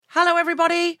Hello,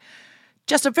 everybody.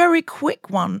 Just a very quick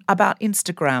one about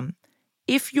Instagram.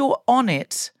 If you're on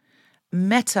it,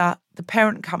 Meta, the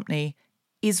parent company,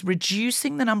 is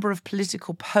reducing the number of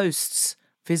political posts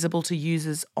visible to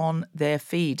users on their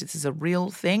feed. This is a real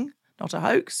thing, not a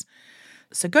hoax.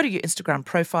 So go to your Instagram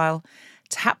profile,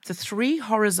 tap the 3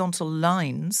 horizontal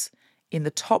lines in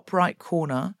the top right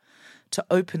corner to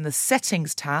open the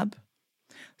Settings tab,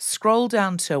 scroll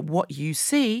down to What You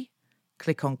See,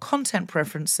 click on Content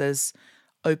Preferences,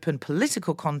 open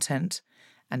Political Content,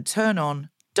 and turn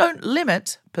on Don't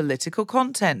Limit Political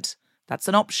Content. That's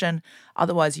an option.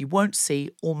 Otherwise, you won't see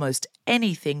almost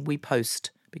anything we post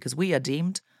because we are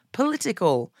deemed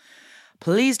political.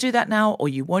 Please do that now, or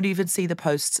you won't even see the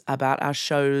posts about our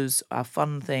shows, our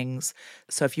fun things.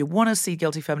 So if you want to see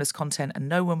Guilty Feminist content and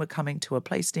know when we're coming to a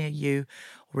place near you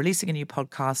or releasing a new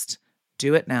podcast,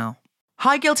 do it now.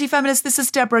 Hi, Guilty Feminists. This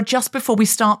is Deborah. Just before we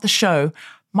start the show,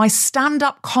 my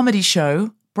stand-up comedy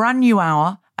show, brand new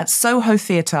hour at Soho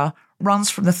Theatre, runs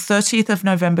from the 30th of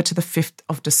November to the 5th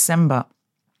of December.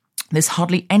 There's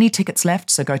hardly any tickets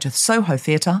left, so go to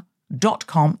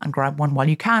sohotheatre.com and grab one while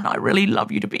you can. I really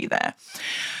love you to be there.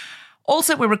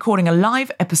 Also, we're recording a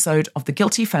live episode of The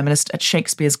Guilty Feminist at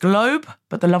Shakespeare's Globe,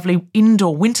 but the lovely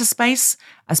indoor winter space,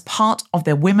 as part of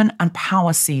their Women and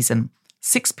Power season,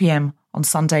 6 p.m. on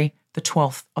Sunday, the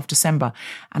 12th of December.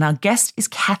 And our guest is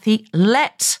Katy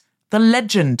Wix, the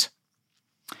legend.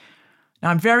 Now,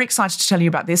 I'm very excited to tell you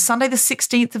about this. Sunday, the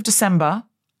 16th of December,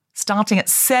 starting at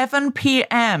 7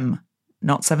 p.m.,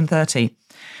 not 7:30.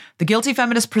 The Guilty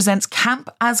Feminist presents Camp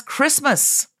as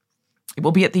Christmas. It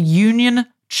will be at the Union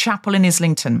Chapel in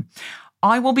Islington.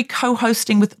 I will be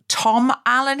co-hosting with Tom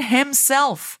Allen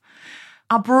himself.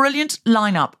 Our brilliant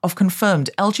lineup of confirmed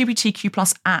LGBTQ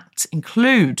plus acts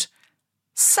include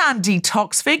Sandy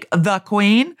Toksvig, the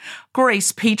Queen,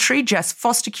 Grace Petrie, Jess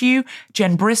Fosterque,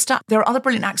 Jen Brister. There are other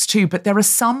brilliant acts too, but there are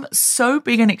some so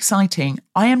big and exciting,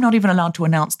 I am not even allowed to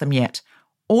announce them yet.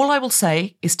 All I will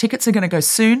say is tickets are going to go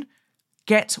soon.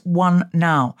 Get one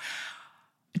now.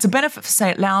 It's a benefit for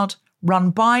Say It Loud, run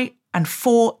by and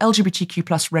for LGBTQ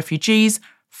plus refugees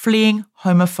fleeing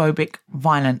homophobic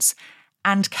violence.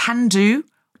 And Can Do,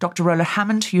 Dr. Rola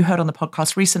Hammond, who you heard on the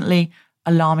podcast recently,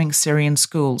 alarming Syrian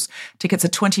schools. Tickets are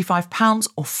 £25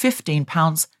 or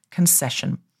 £15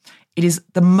 concession. It is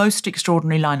the most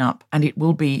extraordinary lineup and it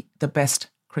will be the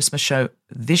best Christmas show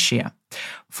this year.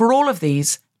 For all of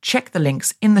these, check the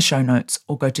links in the show notes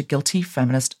or go to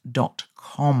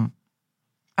guiltyfeminist.com.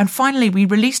 And finally, we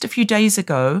released a few days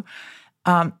ago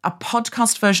a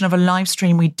podcast version of a live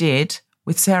stream we did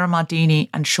with Sarah Mardini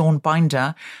and Sean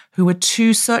Binder, who were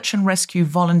 2 search and rescue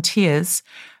volunteers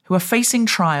who are facing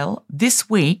trial this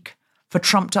week for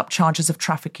trumped-up charges of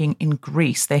trafficking in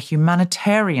Greece. They're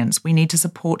humanitarians. We need to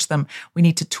support them. We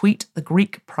need to tweet the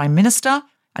Greek Prime Minister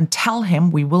and tell him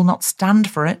we will not stand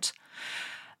for it.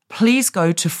 Please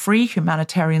go to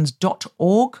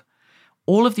freehumanitarians.org.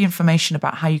 All of the information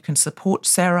about how you can support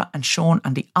Sarah and Sean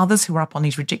and the others who are up on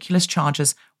these ridiculous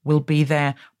charges will be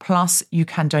there. Plus, you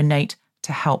can donate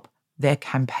to help their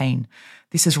campaign.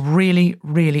 This is really,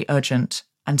 really urgent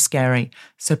and scary.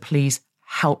 So please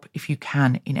help if you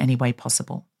can in any way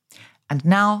possible. And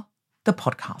now, the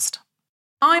podcast.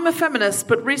 I'm a feminist,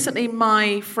 but recently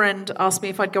my friend asked me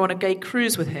if I'd go on a gay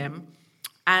cruise with him.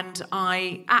 And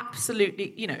I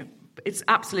absolutely, it's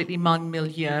absolutely my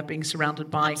milieu being surrounded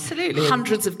by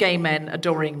hundreds of gay men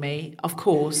adoring me, of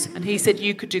course. And he said,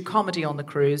 you could do comedy on the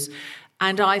cruise.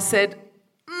 And I said,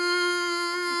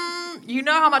 you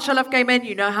know how much I love gay men.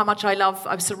 You know how much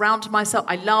I've surrounded myself.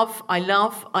 I love.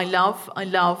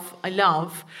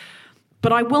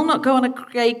 But I will not go on a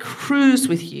gay cruise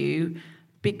with you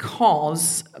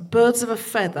because birds of a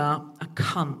feather are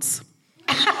cunts.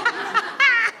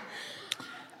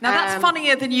 Now, that's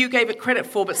funnier than you gave it credit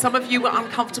for, but some of you were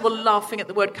uncomfortable laughing at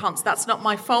the word cunts. That's not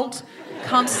my fault.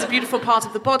 Cunt is a beautiful part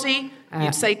of the body.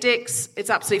 You'd say dicks.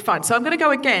 It's absolutely fine. So I'm going to go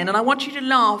again, and I want you to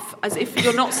laugh as if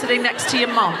you're not sitting next to your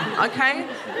mum, okay?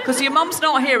 Because your mum's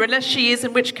not here, unless she is,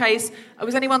 in which case...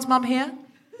 was anyone's mum here?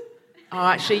 Oh,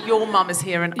 actually, your mum is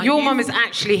here. And your mum is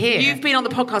actually here. You've been on the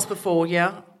podcast before,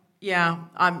 yeah? Yeah,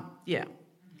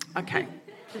 okay.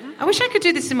 I wish I could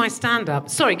do this in my stand-up.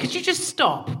 Sorry, could you just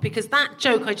stop? Because that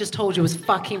joke I just told you was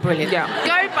fucking brilliant. Yeah.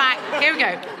 Go back. Here we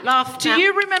go. Laugh. Do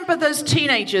you remember those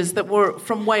teenagers that were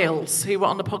from Wales who were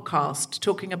on the podcast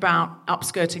talking about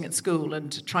upskirting at school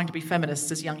and trying to be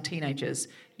feminists as young teenagers?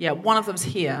 Yeah, one of them's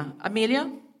here. Amelia?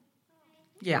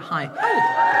 Yeah, hi.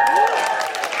 Oh.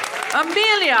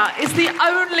 Amelia is the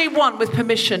only one with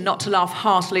permission not to laugh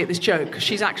heartily at this joke.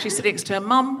 She's actually sitting next to her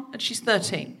mum and she's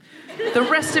 13. The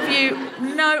rest of you,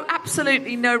 no,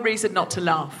 absolutely no reason not to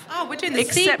laugh. Oh, we're doing the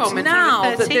Except C-bomb in now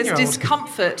front of a that there's 13-year-old.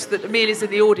 discomfort that Amelia's in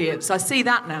the audience. I see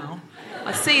that now.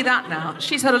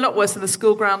 She's had a lot worse than the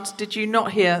school ground. Did you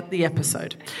not hear the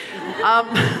episode?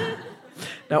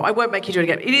 No, I won't make you do it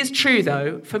again. It is true,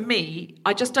 though, for me,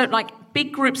 I just don't like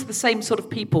big groups of the same sort of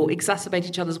people exacerbate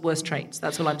each other's worst traits.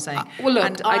 That's all I'm saying. Well, look,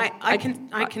 And I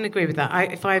can agree with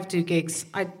that. If I do gigs,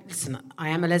 I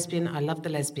am a lesbian. I love the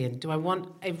lesbian. Do I want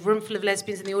a room full of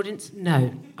lesbians in the audience?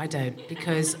 No, I don't,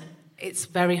 because it's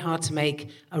very hard to make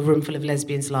a room full of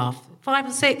lesbians laugh. 5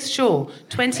 or 6, sure.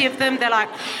 20 of them, they're like,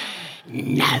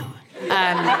 no.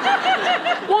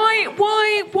 Why?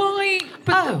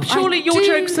 But surely your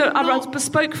jokes are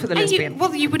bespoke for the lesbian.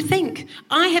 You would think.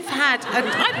 I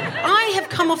have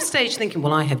come off stage thinking,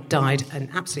 well, I have died an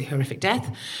absolutely horrific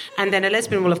death, and then a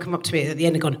lesbian will have come up to me at the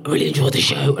end and gone, I really enjoyed the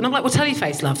show, and I'm like, well, tell your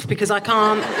face, love, because I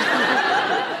can't.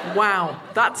 Wow,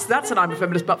 that's an I'm a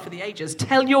feminist but for the ages.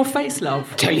 Tell your face,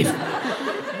 love. Tell you.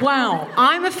 Wow,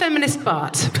 I'm a feminist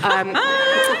but.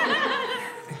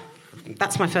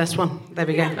 That's my first one. There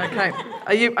we go. Okay.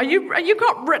 You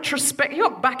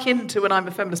got back into an I'm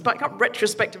a feminist, but I can't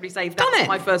retrospectively say that's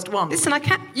my first one. Listen, I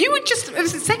can't. You were just a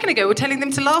second ago were telling them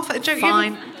to laugh at a joke.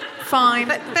 Fine.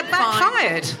 They're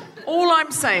backfired. All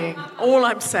I'm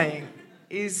saying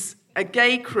is a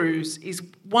gay cruise is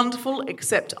wonderful,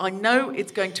 except I know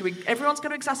everyone's going to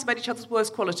exacerbate each other's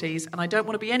worst qualities, and I don't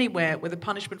want to be anywhere where the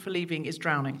punishment for leaving is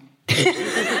drowning.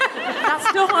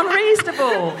 That's not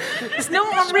unreasonable. It's not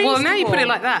unreasonable. Well, now you put it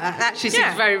like that actually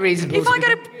seems very reasonable. If I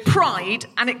go to Pride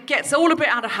and it gets all a bit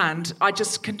out of hand, I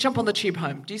just can jump on the tube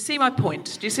home. Do you see my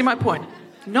point?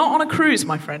 Not on a cruise,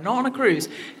 my friend, not on a cruise.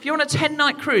 If you're on a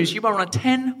 10-night cruise, you are on a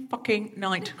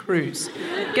 10-fucking-night cruise.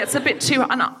 It gets a bit too...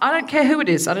 And I don't care who it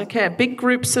is. I don't care. Big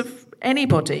groups of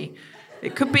anybody.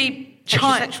 It could be...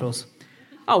 Heterosexuals.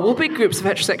 Oh, well, big groups of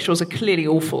heterosexuals are clearly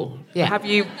awful. Yeah. Have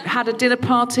you had a dinner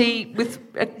party with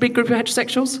a big group of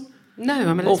heterosexuals? No,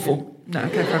 I'm a lesbian. Awful. No,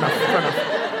 okay, fair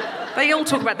enough. They all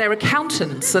talk about their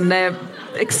accountants and their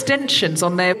extensions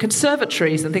on their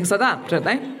conservatories and things like that, don't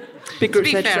they? Big groups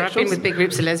to be of fair, I've been heterosexuals. with big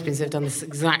groups of lesbians who have done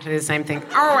exactly the same thing.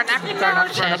 Oh, and I've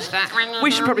noticed that.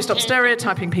 We should probably stop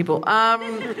stereotyping people.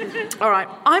 All right,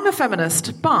 I'm a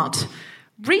feminist, but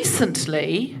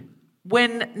recently,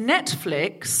 when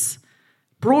Netflix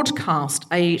broadcast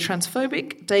a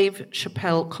transphobic Dave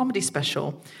Chappelle comedy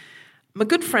special, my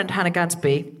good friend Hannah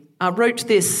Gadsby wrote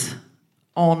this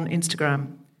on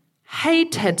Instagram. Hey,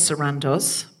 Ted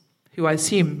Sarandos, who I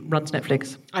assume runs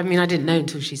Netflix. I mean, I didn't know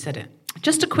until she said it.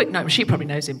 Just a quick note. She probably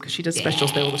knows him because she does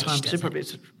specials there all the time. She probably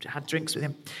had drinks with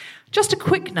him. Just a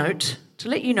quick note to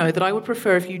let you know that I would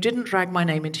prefer if you didn't drag my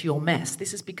name into your mess.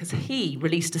 This is because he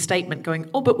released a statement going,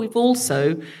 but we've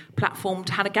also platformed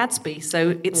Hannah Gadsby,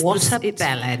 so it's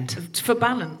bellend for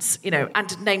balance,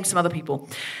 and name some other people.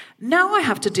 Now I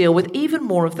have to deal with even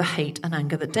more of the hate and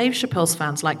anger that Dave Chappelle's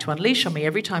fans like to unleash on me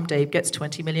every time Dave gets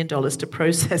 $20 million to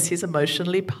process his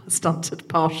emotionally stunted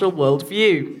partial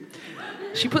worldview.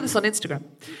 She put this on Instagram.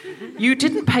 You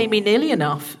didn't pay me nearly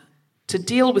enough to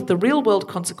deal with the real-world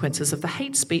consequences of the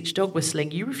hate speech dog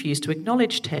whistling you refused to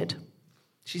acknowledge, Ted.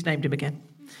 She's named him again.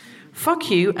 Fuck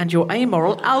you and your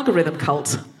amoral algorithm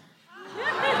cult.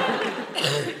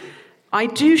 I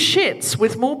do shits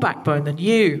with more backbone than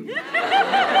you.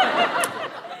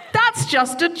 That's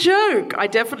just a joke. I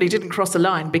definitely didn't cross a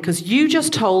line because you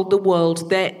just told the world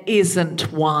there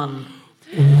isn't one.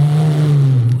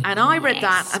 And I read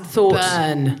that and thought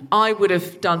I would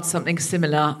have done something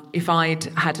similar if I'd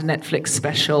had a Netflix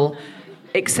special,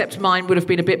 except mine would have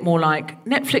been a bit more like,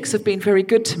 Netflix have been very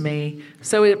good to me,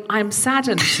 so I'm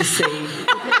saddened to see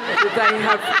that they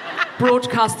have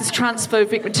broadcast this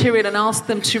transphobic material and asked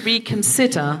them to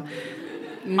reconsider.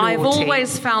 Naughty. I've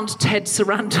always found Ted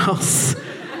Sarandos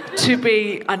to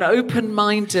be an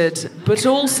open-minded but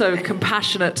also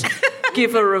compassionate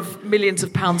giver of millions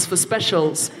of pounds for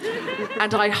specials.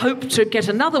 And I hope to get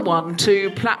another one to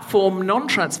platform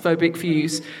non-transphobic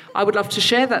views. I would love to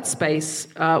share that space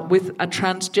with a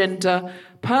transgender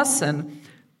person.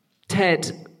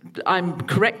 Ted, I'm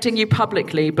correcting you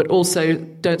publicly, but also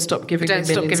don't stop giving me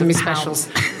millions of pounds. Specials.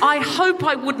 I hope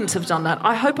I wouldn't have done that.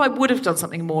 I hope I would have done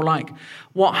something more like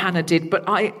what Hannah did, but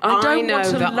I don't want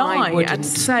to lie and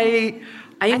say...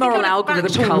 Amoral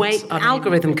algorithm cult.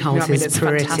 Algorithm cult is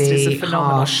pretty fantastic. It's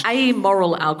phenomenal. Harsh.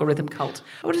 Amoral algorithm cult.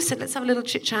 I would have said, let's have a little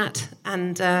chit-chat.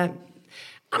 And, my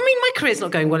career's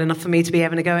not going well enough for me to be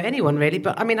having a go at anyone, really.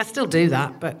 But, I still do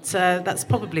that. But that's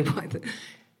probably why the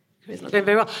career's not going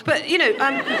very well. But, your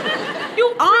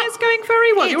career's going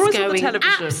very well. You're always on the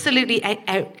television. Absolutely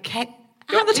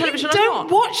You're on the television You a don't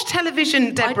lot. watch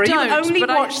television, Deborah. I don't, you only but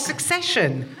watch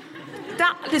Succession.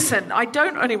 Listen, I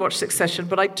don't only watch Succession,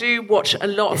 but I do watch a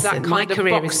lot of that kind of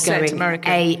box set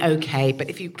American. A-okay, but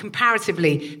if you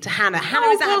comparatively to Hannah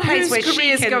is at a place where whose she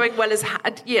career's can... going well as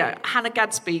Hannah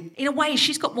Gadsby. In a way,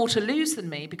 she's got more to lose than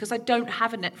me because I don't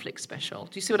have a Netflix special.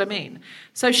 Do you see what I mean?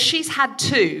 So she's had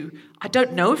 2. I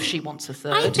don't know if she wants a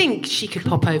 3rd. I think she could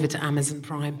pop over to Amazon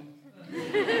Prime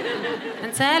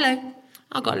and say, hello,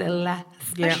 I've got a little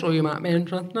special you might be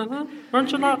interested in.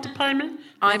 Won't you like to pay me?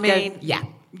 I mean... Yeah.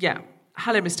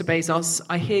 Hello, Mr. Bezos.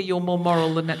 I hear you're more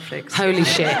moral than Netflix. Holy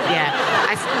shit, yeah.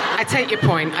 I take your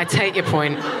point.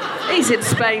 He's in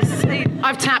space.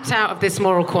 I've tapped out of this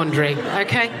moral quandary,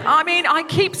 okay? I mean, I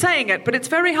keep saying it, but it's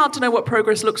very hard to know what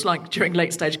progress looks like during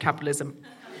late-stage capitalism.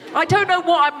 I don't know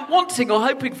what I'm wanting or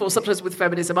hoping for sometimes with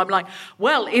feminism. I'm like,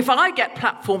 well, if I get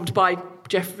platformed by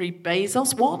Jeffrey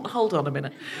Bezos, what? Hold on a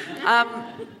minute.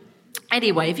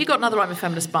 Anyway, have you got another I'm a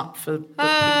feminist but for the people,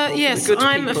 yes, for the good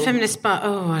I'm people? a feminist but...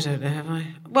 Oh, I don't know, have I?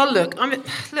 Well, look, No, I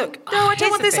don't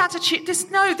want this attitude.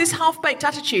 This half-baked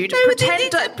attitude. No,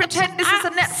 pretend this is a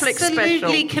Netflix special.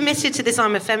 Absolutely committed to this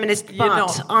I'm a feminist but You're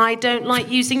not. I don't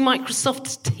like using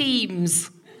Microsoft Teams.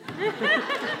 How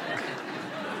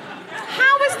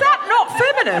is that not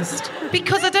feminist?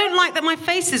 Because I don't like that my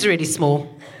face is really small.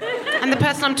 And the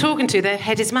person I'm talking to, their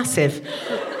head is massive.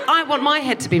 I want my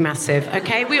head to be massive,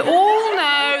 okay? We all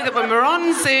know that when we're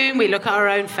on Zoom, we look at our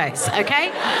own face,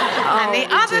 okay? And the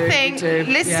other thing,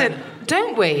 listen,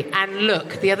 don't we? And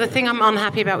look, the other thing I'm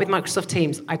unhappy about with Microsoft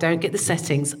Teams, I don't get the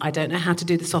settings. I don't know how to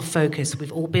do the soft focus.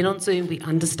 We've all been on Zoom. We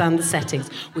understand the settings.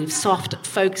 We've soft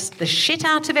focused the shit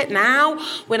out of it now.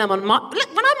 When I'm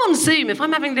on Zoom, if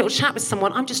I'm having a little chat with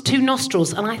someone, I'm just 2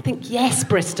 nostrils. And I think, yes,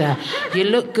 Brister, you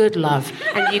look good, love.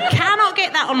 And you cannot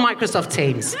get that on Microsoft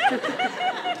Teams.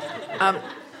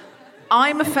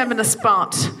 I'm a feminist,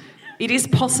 but it is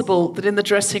possible that in the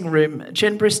dressing room,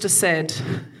 Jen Brister said...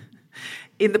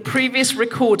 In the previous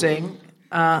recording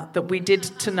that we did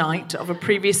tonight of a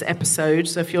previous episode,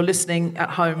 so if you're listening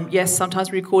at home, yes, sometimes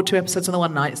we record 2 episodes on the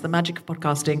one night. It's the magic of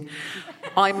podcasting.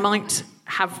 I might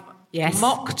have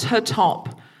mocked her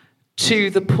top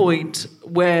to the point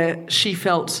where she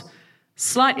felt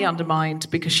slightly undermined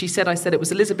because she said I said it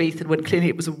was Elizabethan when clearly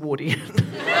it was Edwardian. Edwardian!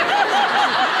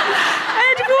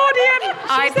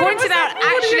 I pointed out,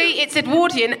 actually, it's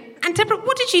Edwardian. And Deborah,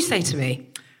 what did you say to me?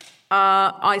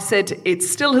 I said, it's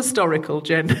still historical,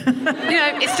 Jen.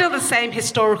 It's still the same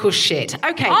historical shit.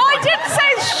 Okay. I didn't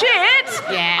say shit!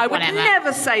 Yeah, I would whatever.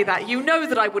 never say that. You know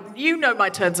that I wouldn't. You know my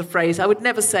turns of phrase. I would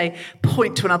never say,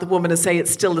 point to another woman and say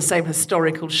it's still the same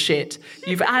historical shit.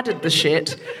 You've added the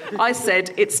shit. I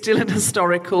said, it's still an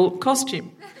historical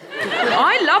costume.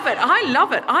 I love it. I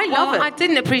love it. I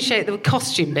didn't appreciate the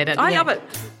costume bit at the end. I love it.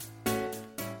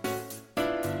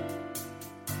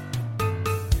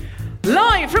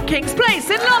 Live from King's Place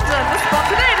in London, the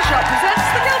Spontaneity Shop presents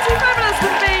The Guilty Feminist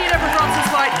with me, Deborah Francis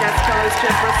White, guest co-host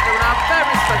Jen Brister, and our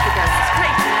very special guests,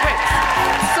 Katy Wix,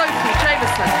 Sophie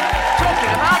Jameson,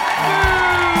 talking about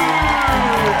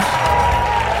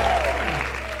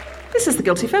food. This is The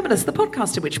Guilty Feminist, the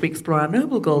podcast in which we explore our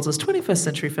noble goals as 21st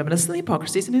century feminists and the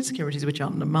hypocrisies and insecurities which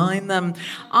undermine them.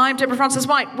 I'm Deborah Francis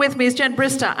White, with me is Jen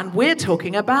Brister, and we're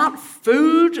talking about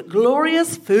food,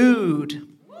 glorious food.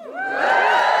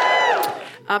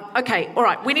 Okay, all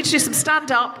right. We need to do some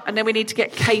stand-up, and then we need to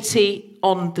get Katy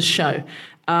on the show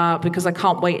because I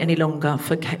can't wait any longer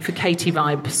for Katy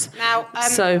vibes. Now,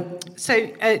 so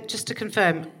just to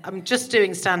confirm, I'm just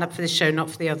doing stand-up for this show, not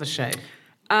for the other show.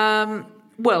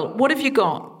 Well, what have you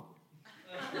got?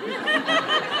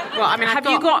 Well, I mean, have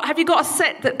you got a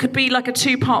set that could be like a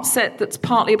 2-part set that's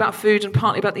partly about food and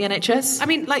partly about the NHS? I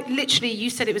mean, like literally, you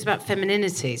said it was about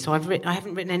femininity, so I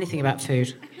haven't written anything about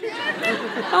food.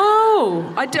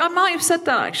 Oh, I might have said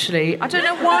that actually. I don't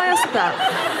know why I said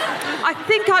that. I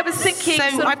think I was thinking...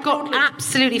 So I've got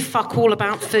absolutely fuck all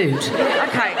about food.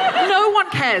 Okay, no one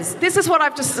cares. This is what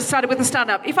I've just decided with the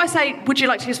stand-up. If I say, would you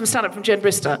like to hear some stand-up from Jen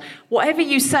Brister? Whatever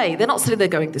you say, they're not sitting there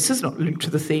going, this is not linked to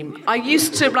the theme. I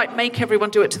used to make everyone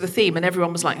do it to the theme, and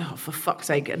everyone was like, oh, for fuck's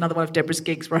sake, another one of Deborah's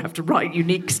gigs where I have to write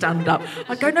unique stand-up.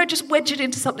 I go, no, just wedge it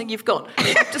into something you've got.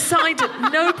 I've decided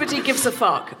nobody gives a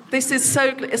fuck. This is so...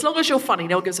 As long as you're funny,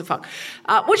 no one gives a fuck.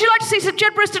 Would you like to see some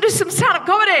Jen Brister do some stand-up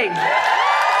comedy?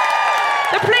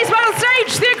 The policeman on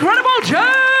stage, the incredible Jen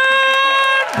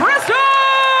Brister!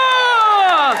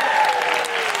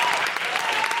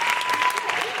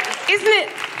 Isn't it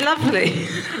lovely?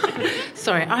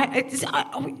 Sorry, I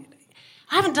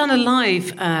haven't done a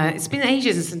live... it's been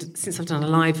ages since I've done a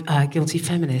live Guilty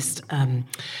Feminist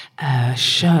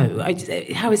show.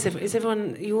 How is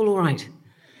everyone? Are you all right?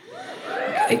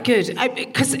 Good,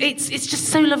 because it's just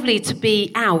so lovely to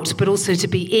be out, but also to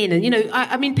be in. And,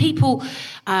 I mean, people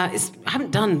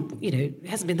haven't done, it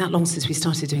hasn't been that long since we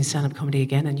started doing stand-up comedy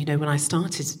again. And, when I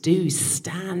started to do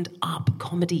stand-up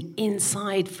comedy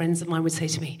inside, friends of mine would say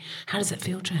to me, how does it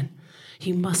feel, Jen?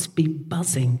 You must be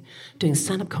buzzing doing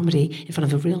stand-up comedy in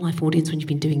front of a real-life audience when you've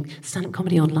been doing stand-up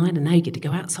comedy online, and now you get to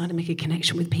go outside and make a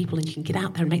connection with people, and you can get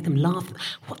out there and make them laugh.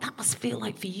 What that must feel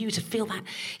like for you, to feel that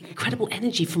incredible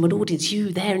energy from an audience,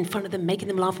 you there in front of them, making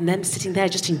them laugh, and them sitting there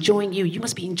just enjoying you. You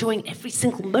must be enjoying every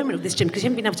single moment of this, Jim, because you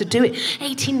haven't been able to do it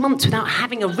 18 months without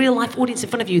having a real-life audience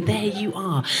in front of you. There you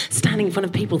are, standing in front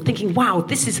of people, thinking, wow,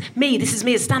 this is me as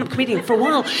a stand-up comedian. For a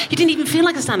while, you didn't even feel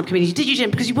like a stand-up comedian, did you, Jim?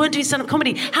 Because you weren't doing stand-up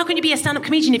comedy. How can you be a stand-up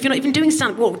comedian if you're not even doing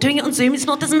stand-up? Well, doing it on Zoom,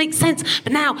 doesn't make sense.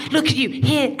 But now, look at you,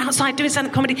 here, outside, doing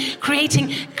stand-up comedy,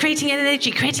 creating an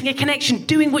energy, creating a connection,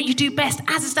 doing what you do best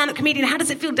as a stand-up comedian. How does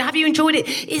it feel? Have you enjoyed it?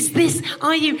 Is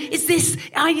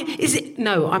it?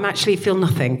 No, I'm actually feel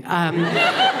nothing.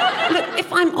 Look,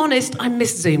 if I'm honest, I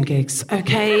miss Zoom gigs,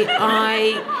 okay?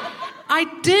 I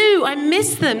do. I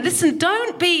miss them. Listen,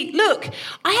 look,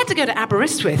 I had to go to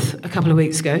Aberystwyth a couple of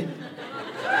weeks ago.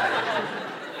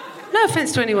 No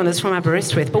offence to anyone that's from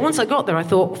Aberystwyth, but once I got there, I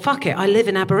thought, fuck it, I live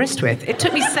in Aberystwyth. It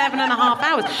took me 7.5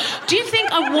 hours. Do you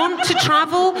think I want to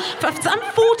travel? I'm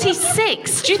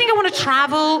 46. Do you think I want to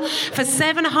travel for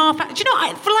 7.5 hours? Do you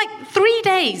know, for like 3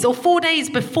 days or 4 days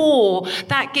before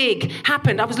that gig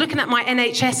happened, I was looking at my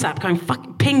NHS app going,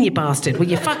 fucking ping, you bastard. Will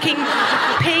you fucking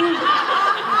ping?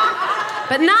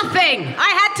 But nothing.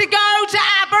 I had to go to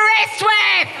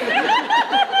Aberystwyth.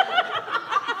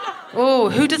 Oh,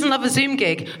 who doesn't love a Zoom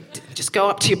gig? Just go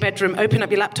up to your bedroom, open up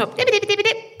your laptop,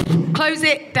 close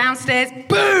it, downstairs,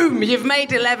 boom, you've made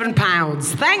 £11.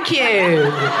 Thank you.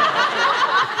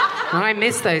 I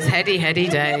miss those heady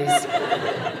days.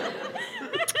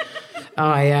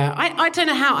 Oh yeah, I don't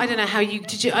know how you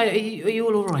did. Are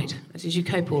you all right? Did you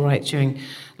cope all right during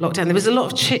lockdown? There was a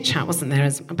lot of chit chat, wasn't there,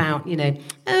 about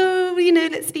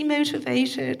let's be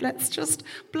motivated. Let's just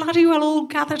bloody well all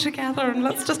gather together and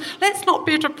let's not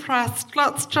be depressed.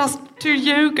 Let's just do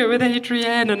yoga with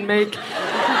Adrienne and make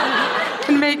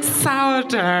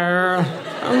sourdough.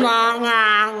 I'm not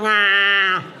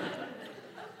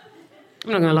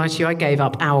going to lie to you. I gave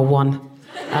up hour 1.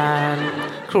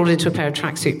 Crawled into a pair of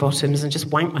tracksuit bottoms and just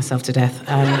wanked myself to death.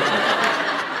 I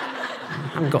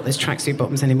haven't got those tracksuit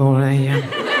bottoms anymore.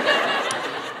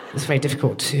 It's very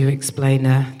difficult to explain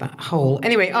that whole.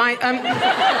 Anyway, I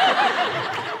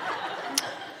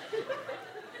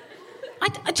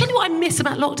tell you what I miss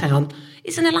about lockdown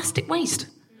is an elastic waist.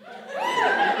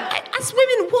 As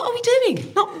women, what are we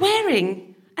doing? Not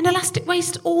wearing an elastic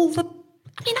waist all the...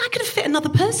 I mean, I could have fit another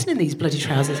person in these bloody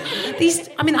trousers. These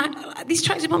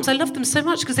tracksuit bottoms, I loved them so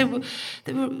much because they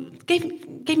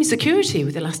gave me security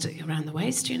with elastic around the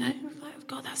waist, you know. I was like,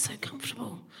 God, that's so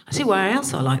comfortable. I see why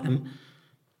else I like them.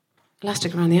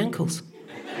 Elastic around the ankles.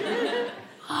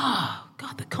 Oh,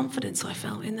 God, the confidence I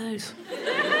felt in those.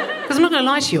 Because I'm not going to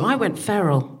lie to you, I went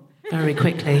feral very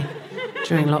quickly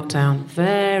during lockdown.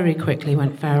 Very quickly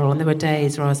went feral. And there were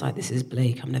days where I was like, this is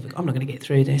bleak. I'm not going to get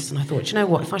through this. And I thought, you know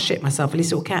what? If I shit myself, at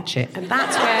least it'll catch it. And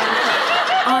that's where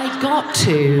I got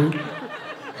to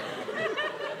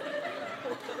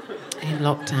in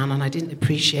lockdown. And I didn't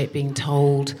appreciate being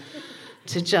told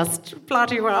to just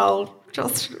bloody well,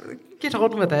 just... get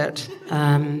on with it.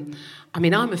 I'm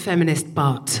a feminist,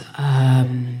 but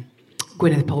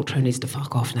Gwyneth Paltrow needs to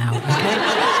fuck off now, okay?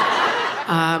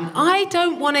 I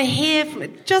don't want to hear from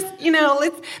it. Just,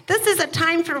 this is a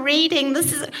time for reading.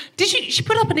 She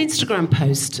put up an Instagram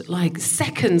post, like,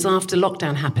 seconds after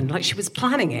lockdown happened, like she was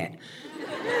planning it.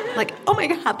 Like, oh my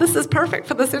God, this is perfect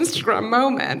for this Instagram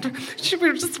moment. Should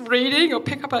we just reading or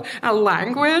pick up a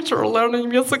language or learning a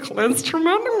musical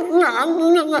instrument?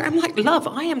 I'm like, love,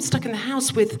 I am stuck in the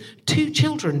house with 2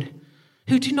 children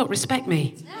who do not respect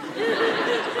me.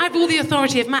 I have all the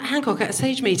authority of Matt Hancock at a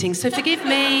Sage meeting, so forgive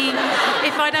me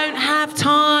if I don't have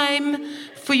time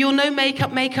for your no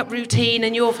makeup routine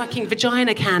and your fucking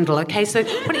vagina candle, okay? So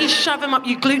why don't you shove them up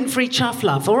your gluten-free chuff,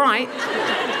 love, all right?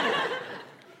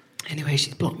 Anyway,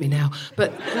 she's blocked me now.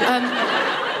 But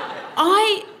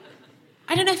I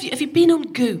don't know if have you been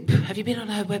on Goop? Have you been on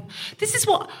her web? This is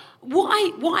what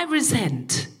I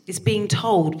resent is being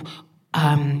told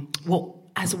what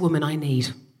as a woman I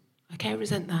need. Okay, I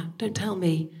resent that. Don't tell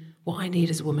me what I need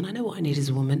as a woman. I know what I need as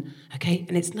a woman. Okay,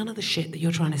 and it's none of the shit that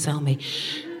you're trying to sell me.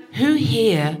 Who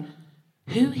here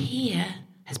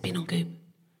has been on Goop?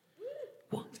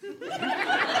 What?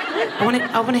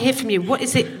 I want to hear from you. What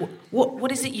is it?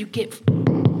 What is it you get?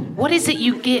 What is it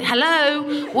you get?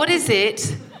 Hello? What is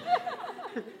it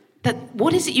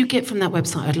What is it you get from that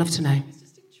website? I'd love to know. I was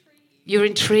just intrigued. You're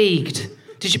intrigued.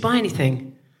 Did you buy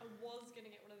anything? I was going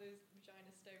to get one of those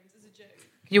vagina stones as a joke.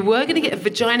 You were going to get a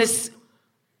vagina...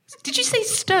 Did you say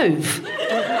stove?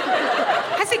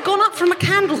 Has it gone up from a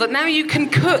candle that now you can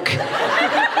cook?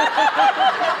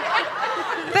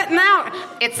 That now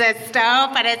it's a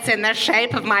stove, but it's in the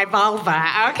shape of my vulva.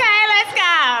 Okay, let's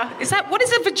go. What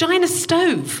is a vagina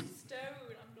stove?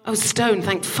 Oh, stone,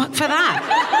 thank fuck for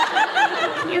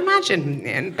that. Can you imagine?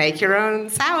 And bake your own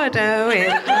sourdough.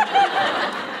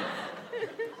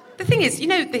 The thing is,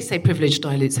 they say privilege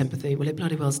dilutes empathy. Well, it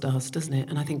bloody well does, doesn't it?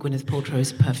 And I think Gwyneth Paltrow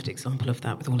is a perfect example of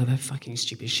that with all of her fucking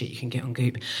stupid shit you can get on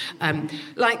Goop.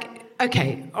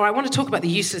 Okay, or I want to talk about the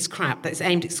useless crap that's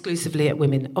aimed exclusively at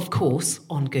women, of course,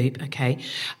 on Goop, okay.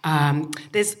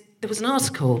 There was an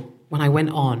article when I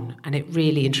went on, and it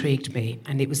really intrigued me,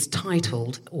 and it was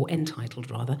titled, or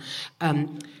entitled rather,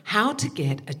 How to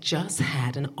Get a Just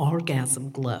Had an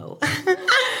Orgasm Glow.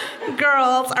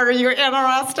 Girls, are you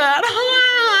interested?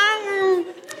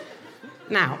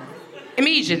 Now,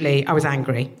 immediately I was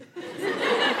angry.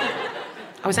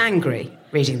 I was angry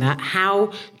reading that.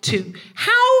 How to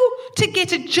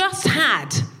get a just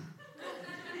had.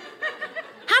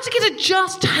 How to get a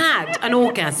just had an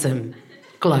orgasm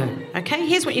glow. Okay,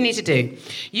 here's what you need to do.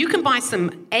 You can buy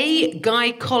some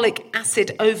A-glycolic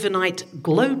acid overnight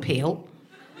glow peel,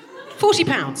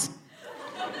 £40.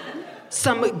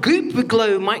 Some Goop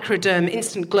Glow Microderm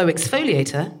Instant Glow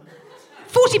Exfoliator,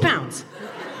 £40.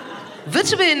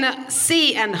 Vitamin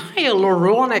C and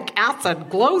hyaluronic acid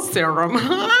glow serum,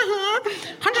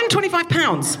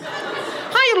 £125.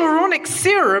 Hyaluronic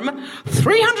serum,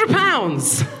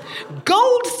 £300.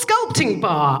 Gold sculpting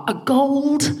bar. A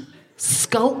gold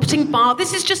sculpting bar.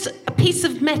 This is just a piece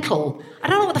of metal. I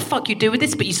don't know what the fuck you do with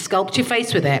this, but you sculpt your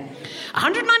face with it.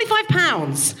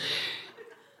 £195.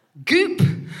 Goop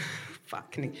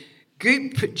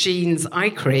Jeans Eye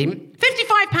Cream,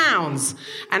 £55.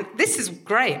 And this is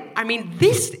great. I mean,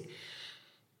 this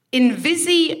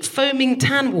Invisi Foaming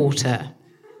Tan Water,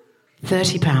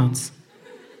 £30.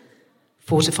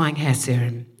 Fortifying Hair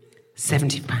Serum,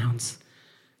 £70.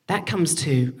 That comes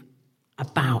to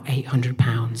about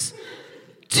 £800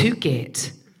 to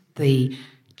get the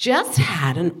just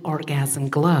had an orgasm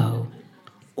glow.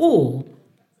 Or,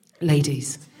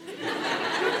 ladies,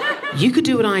 you could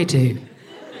do what I do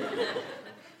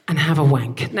and have a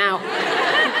wank. Now,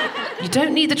 you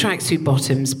don't need the tracksuit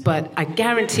bottoms, but I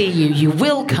guarantee you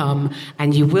will come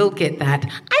and you will get that,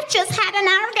 I've just had an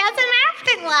orgasm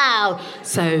afterglow.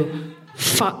 So,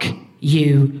 fuck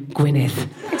you, Gwyneth.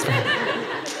 Thanks very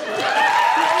much.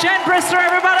 Jen Brister,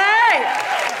 everybody!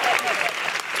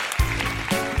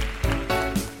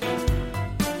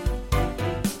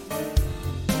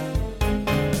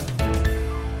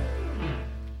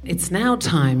 It's now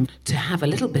time to have a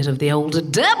little bit of the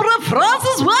old Deborah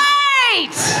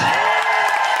Frances-White!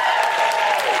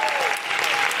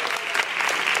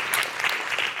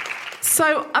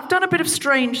 So I've done a bit of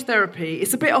strange therapy.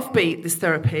 It's a bit offbeat, this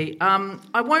therapy.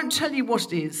 I won't tell you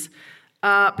what it is,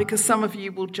 because some of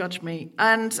you will judge me.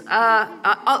 And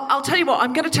I'll tell you what,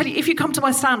 I'm going to tell you, if you come to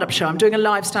my stand-up show, I'm doing a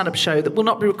live stand-up show that will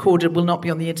not be recorded, will not be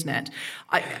on the internet.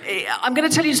 I'm going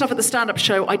to tell you stuff at the stand-up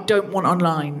show I don't want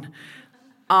online.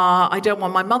 I don't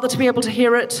want my mother to be able to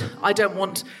hear it. I don't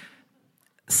want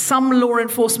some law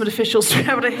enforcement officials to be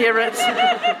able to hear it.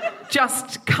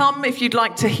 Just come if you'd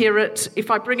like to hear it. If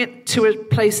I bring it to a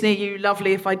place near you,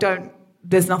 lovely. If I don't,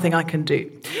 there's nothing I can do.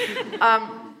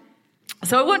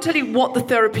 So I won't tell you what the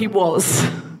therapy was,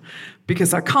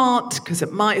 because I can't, because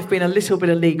it might have been a little bit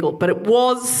illegal, but it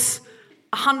was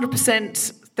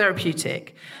 100%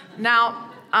 therapeutic. Now,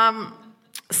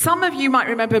 some of you might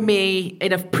remember me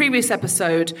in a previous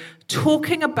episode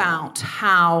talking about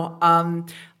how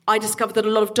I discovered that a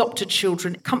lot of adopted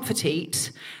children comfort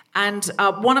eat. And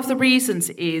one of the reasons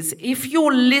is if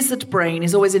your lizard brain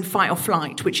is always in fight or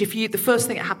flight, which the first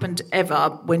thing that happened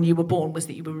ever when you were born was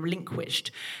that you were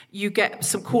relinquished, you get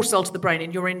some cortisol to the brain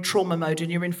and you're in trauma mode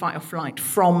and you're in fight or flight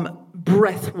from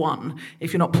breath one,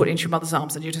 if you're not put into your mother's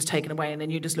arms and you're just taken away and then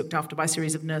you're just looked after by a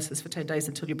series of nurses for 10 days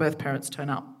until your birth parents turn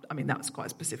up. I mean, that was quite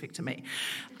specific to me.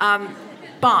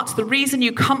 But the reason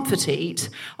you comfort eat,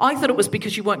 I thought it was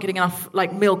because you weren't getting enough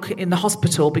milk in the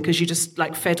hospital because you just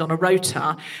fed on a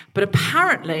rota. But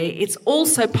apparently it's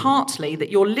also partly that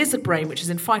your lizard brain, which is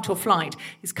in fight or flight,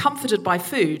 is comforted by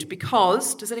food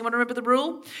because, does anyone remember the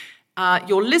rule?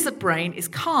 Your lizard brain is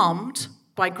calmed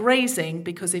by grazing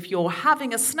because if you're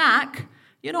having a snack,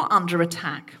 you're not under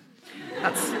attack.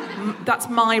 That's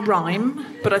my rhyme,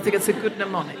 but I think it's a good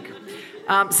mnemonic.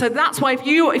 So that's why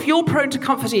if you're prone to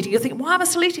comfort eating, you're thinking, why am I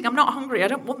still eating? I'm not hungry. I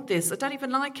don't want this. I don't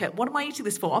even like it. What am I eating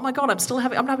this for? Oh my God,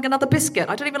 I'm having another biscuit.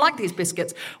 I don't even like these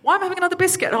biscuits. Why am I having another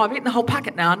biscuit? Oh, I've eaten the whole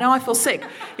packet now. Now I feel sick.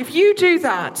 If you do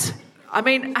that, I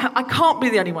mean, I can't be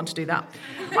the only one to do that.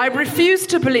 I refuse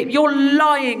to believe. You're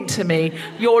lying to me.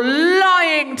 You're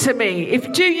lying to me.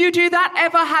 Do you do that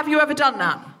ever? Have you ever done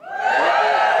that?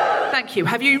 Thank you.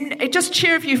 Just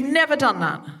cheer if you've never done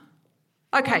that.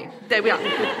 Okay, there we are.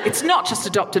 It's not just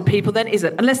adopted people then, is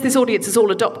it? Unless this audience is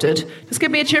all adopted. Just give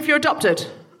me a cheer if you're adopted.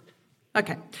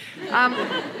 Okay.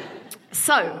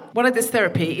 So, what is this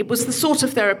therapy? It was the sort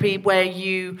of therapy where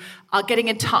you are getting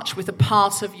in touch with a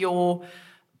part of your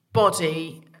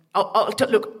body.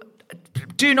 Look,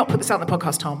 do not put this out on the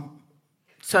podcast, Tom.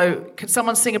 So, can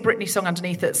someone sing a Britney song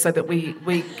underneath it so that we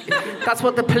that's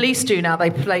what the police do now. They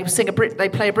play a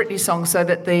Britney song so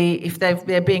that if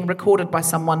they're being recorded by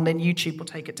someone, then YouTube will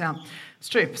take it down. It's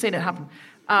true. I've seen it happen.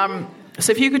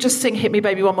 So if you could just sing "Hit Me,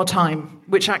 Baby, One More Time,"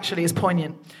 which actually is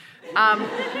poignant.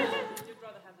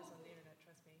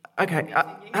 Okay.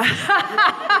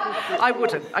 I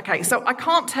wouldn't. Okay, so I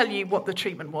can't tell you what the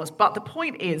treatment was, but the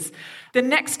point is, the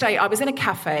next day I was in a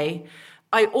cafe.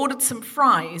 I ordered some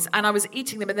fries and I was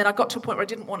eating them, and then I got to a point where I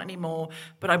didn't want any more,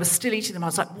 but I was still eating them. I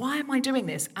was like, why am I doing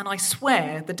this? And I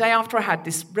swear, the day after I had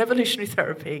this revolutionary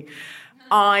therapy,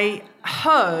 I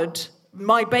heard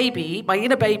my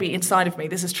inner baby inside of me,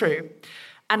 this is true,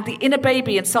 and the inner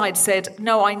baby inside said,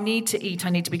 no, I need to eat, I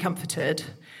need to be comforted.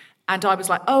 And I was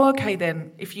like, oh, okay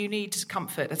then, if you need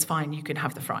comfort, that's fine, you can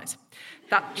have the fries.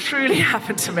 That truly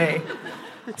happened to me.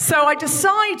 So I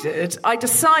decided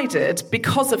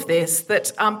because of this,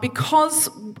 that because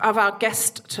of our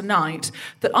guest tonight,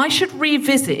 that I should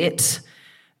revisit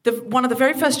one of the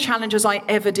very first challenges I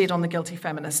ever did on The Guilty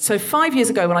Feminist. So 5 years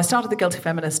ago, when I started The Guilty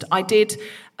Feminist, I did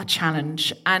a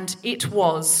challenge, and it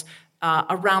was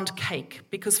around cake.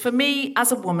 Because for me,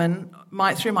 as a woman,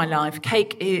 through my life,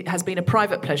 cake has been a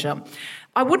private pleasure.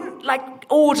 I wouldn't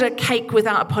order cake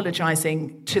without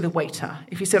apologising to the waiter,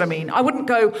 if you see what I mean. I wouldn't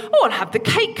go, oh, I'll have the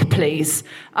cake, please.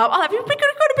 I'll have a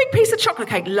big piece of chocolate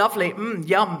cake. Lovely,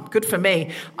 yum, good for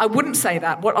me. I wouldn't say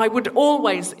that. What I would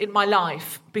always, in my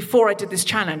life, before I did this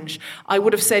challenge, I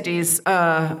would have said is,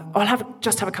 I'll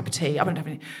just have a cup of tea. I won't have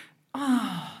any.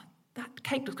 That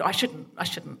cake was good. I shouldn't.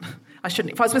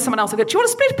 If I was with someone else, I'd go, do you want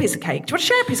to split a piece of cake? Do you want to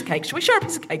share a piece of cake? Should we share a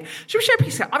piece of cake? Should we share a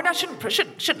piece of cake? I mean, I shouldn't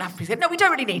have a piece of cake. No, we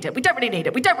don't really need it. We don't really need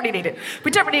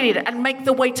it. And make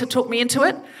the waiter talk me into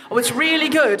it. Oh, it's really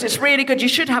good. You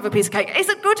should have a piece of cake. Is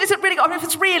it good? Is it really good? I mean, if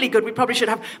it's really good, we should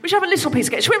have a little piece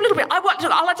of cake. Should we have a little bit?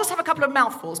 I'll just have a couple of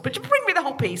mouthfuls, but you bring me the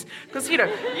whole piece. Because,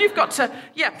 you've got to,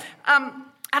 And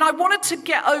I wanted to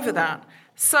get over that.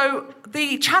 So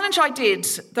the challenge I did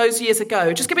those years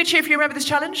ago, just give me a cheer if you remember this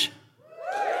challenge.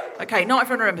 Okay, not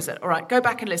everyone remembers it. All right, go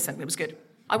back and listen. It was good.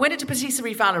 I went into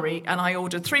Patisserie Valerie and I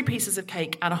ordered 3 pieces of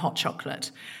cake and a hot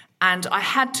chocolate. And I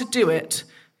had to do it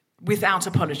without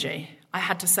apology. I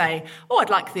had to say, oh, I'd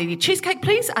like the cheesecake,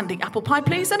 please, and the apple pie,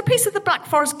 please, and a piece of the Black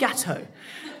Forest Gâteau.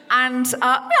 And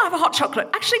I have a hot chocolate.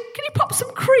 Actually, can you pop some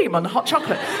cream on the hot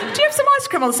chocolate? Do you have some ice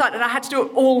cream on the side? And I had to do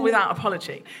it all without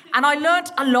apology. And I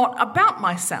learnt a lot about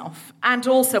myself and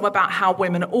also about how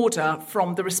women order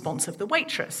from the response of the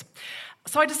waitress.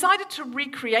 So I decided to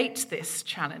recreate this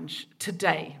challenge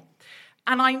today.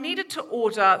 And I needed to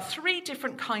order 3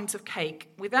 different kinds of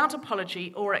cake without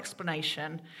apology or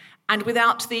explanation and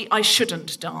without the I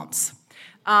shouldn't dance.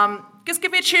 Just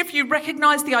give me a cheer if you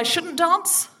recognise the I shouldn't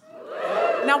dance.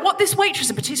 Now, what this waitress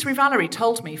at Patisserie Valerie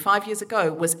told me 5 years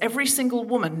ago was every single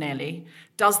woman nearly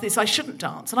does this I shouldn't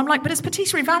dance. And I'm like, but it's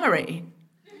Patisserie Valerie.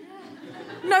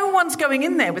 No one's going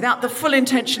in there without the full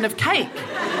intention of cake.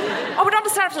 I would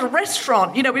understand if it's a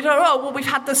restaurant, we don't, we've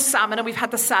had the salmon and we've had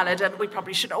the salad and we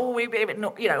probably should, all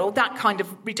that kind of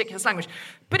ridiculous language.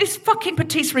 But it's fucking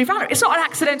Patisserie Valerie. It's not an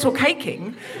accidental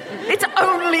caking. It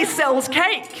only sells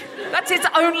cake. That's its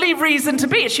only reason to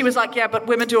be. And she was like, yeah, but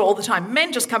women do it all the time.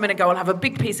 Men just come in and go, I'll have a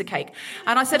big piece of cake.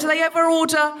 And I said, do they ever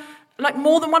order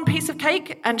more than one piece of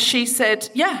cake? And she said,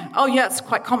 yeah. Oh, yeah, it's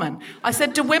quite common. I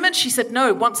said, do women? She said,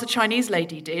 no. Once a Chinese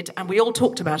lady did, and we all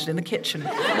talked about it in the kitchen.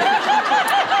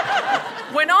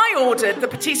 When I ordered, the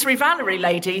Patisserie Valerie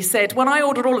lady said, when I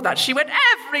ordered all of that, she went,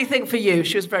 everything for you.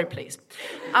 She was very pleased.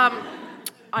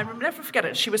 I will never forget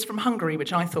it. She was from Hungary,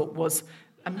 which I thought was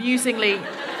amusingly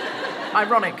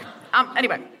ironic.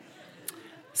 Anyway,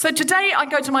 so today I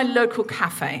go to my local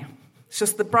cafe. It's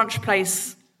just the brunch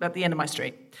place at the end of my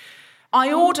street.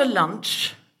 I order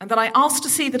lunch, and then I ask to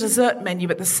see the dessert menu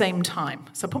at the same time.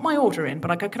 So I put my order in,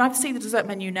 but I go, can I see the dessert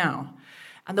menu now?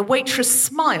 And the waitress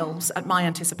smiles at my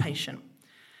anticipation.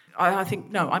 I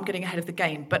think, no, I'm getting ahead of the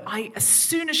game. But as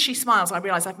soon as she smiles, I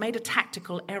realise I've made a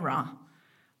tactical error.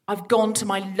 I've gone to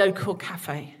my local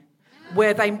cafe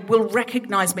where they will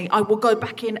recognise me. I will go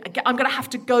back in. I'm going to have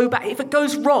to go back. If it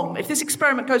goes wrong, if this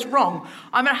experiment goes wrong,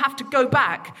 I'm going to have to go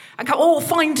back and go,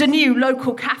 find a new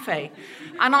local cafe.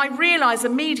 And I realise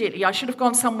immediately I should have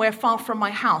gone somewhere far from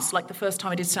my house, like the first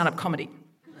time I did stand-up comedy.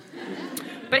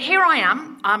 But here I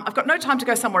am. I've got no time to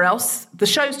go somewhere else. The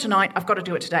show's tonight. I've got to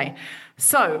do it today.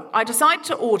 So I decide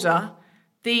to order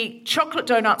the chocolate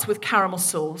donuts with caramel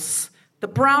sauce, the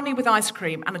brownie with ice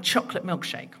cream, and a chocolate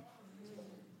milkshake.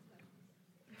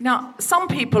 Now, some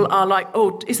people are like,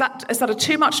 is that a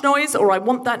too much noise, or I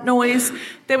want that noise?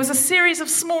 There was a series of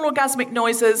small orgasmic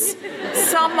noises,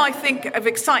 some, I think, of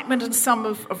excitement and some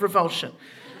of revulsion.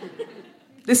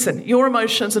 Listen, your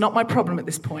emotions are not my problem at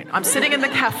this point. I'm sitting in the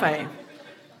cafe.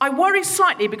 I worry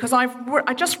slightly because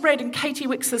I just read in Katy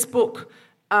Wix's book,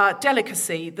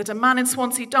 Delicacy, that a man in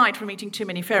Swansea died from eating too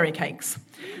many fairy cakes.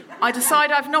 I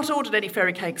decide I've not ordered any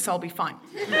fairy cakes, so I'll be fine.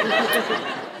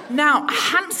 Now, a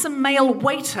handsome male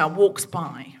waiter walks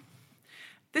by.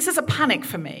 This is a panic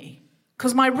for me,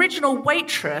 because my original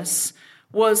waitress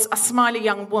was a smiley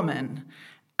young woman.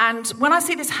 And when I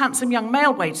see this handsome young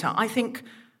male waiter, I think,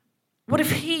 what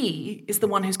if he is the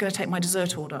one who's going to take my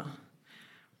dessert order?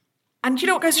 And do you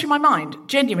know what goes through my mind?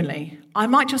 Genuinely, I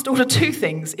might just order 2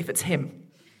 things if it's him.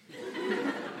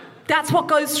 That's what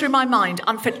goes through my mind.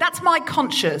 That's my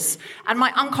conscious and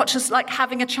my unconscious, like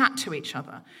having a chat to each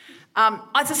other.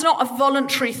 It's not a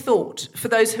voluntary thought for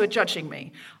those who are judging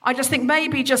me. I just think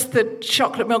maybe just the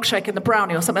chocolate milkshake and the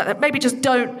brownie or something like that. Maybe just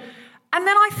don't. And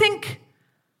then I think,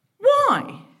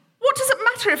 why? What does it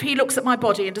matter if he looks at my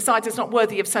body and decides it's not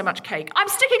worthy of so much cake? I'm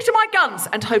sticking to my guns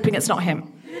and hoping it's not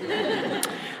him.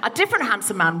 A different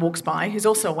handsome man walks by, who's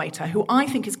also a waiter, who I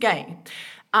think is gay.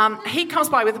 He comes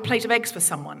by with a plate of eggs for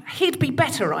someone. He'd be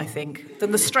better, I think,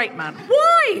 than the straight man.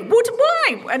 Why?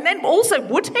 And then also,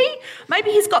 would he?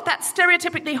 Maybe he's got that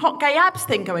stereotypically hot gay abs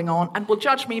thing going on and will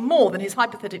judge me more than his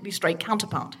hypothetically straight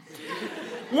counterpart.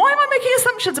 Why am I making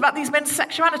assumptions about these men's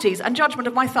sexualities and judgment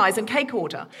of my thighs and cake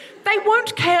order? They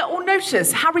won't care or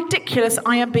notice how ridiculous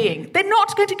I am being. They're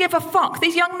not going to give a fuck.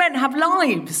 These young men have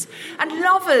lives and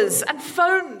lovers and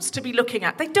phones to be looking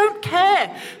at. They don't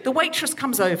care. The waitress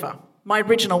comes over, my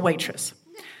original waitress.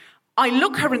 I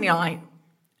look her in the eye,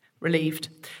 relieved,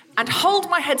 and hold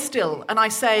my head still, and I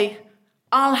say,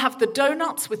 I'll have the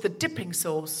donuts with the dipping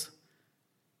sauce,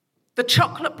 the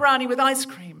chocolate brownie with ice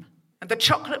cream, and the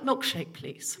chocolate milkshake,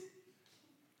 please.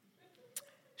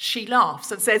 She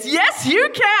laughs and says, yes, you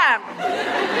can.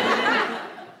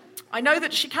 I know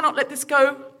that she cannot let this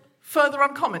go further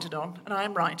uncommented on, and I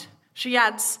am right. She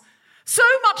adds, so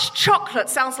much chocolate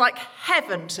sounds like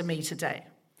heaven to me today.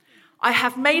 I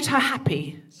have made her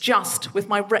happy just with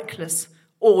my reckless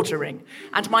ordering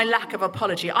and my lack of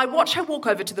apology. I watch her walk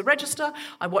over to the register,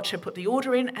 I watch her put the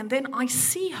order in, and then I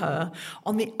see her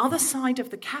on the other side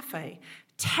of the cafe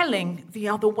telling the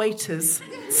other waiters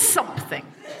something.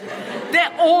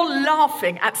 They're all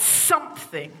laughing at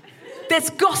something. There's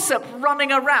gossip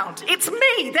running around. It's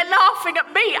me. They're laughing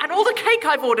at me and all the cake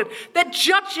I've ordered. They're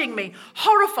judging me,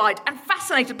 horrified and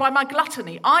fascinated by my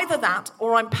gluttony. Either that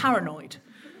or I'm paranoid.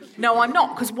 No, I'm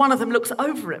not, because one of them looks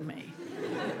over at me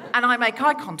and I make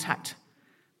eye contact.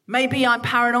 Maybe I'm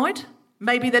paranoid.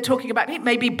 Maybe they're talking about me.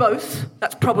 Maybe both.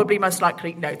 That's probably most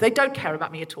likely. No, they don't care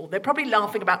about me at all. They're probably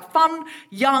laughing about fun,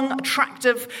 young,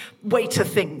 attractive waiter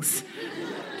things.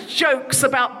 Jokes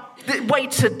about the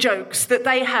waiter jokes that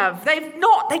they have. They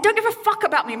don't give a fuck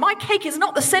about me. My cake is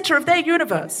not the centre of their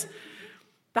universe.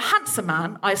 The handsome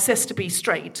man, I assess to be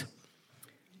straight,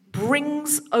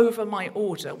 brings over my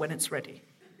order when it's ready.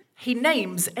 He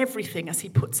names everything as he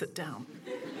puts it down.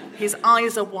 His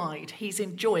eyes are wide. He's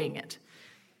enjoying it.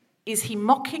 Is he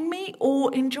mocking me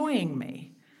or enjoying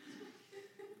me?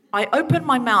 I open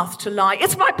my mouth to lie,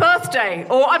 it's my birthday,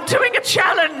 or I'm doing a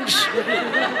challenge.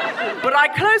 But I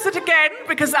close it again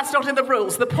because that's not in the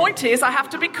rules. The point is I have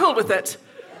to be cool with it.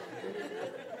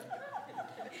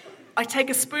 I take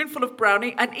a spoonful of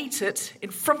brownie and eat it in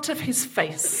front of his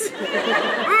face.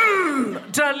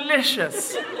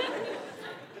 Delicious.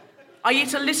 I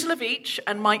eat a little of each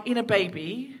and my inner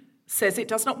baby says it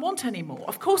does not want any more.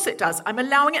 Of course it does. I'm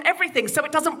allowing it everything, so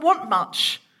it doesn't want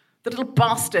much. The little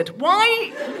bastard.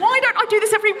 Why don't I do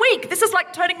this every week? This is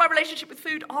like turning my relationship with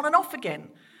food on and off again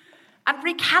and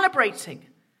recalibrating.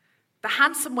 The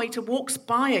handsome waiter walks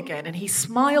by again and he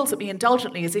smiles at me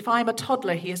indulgently as if I am a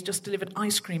toddler he has just delivered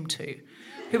ice cream to,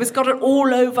 who has got it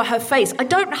all over her face. I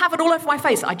don't have it all over my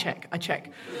face. I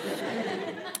check.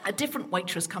 A different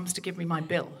waitress comes to give me my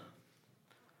bill.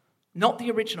 Not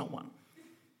the original one.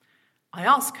 I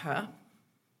ask her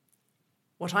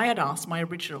what I had asked my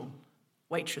original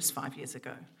waitress 5 years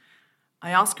ago.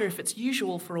 I ask her if it's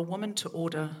usual for a woman to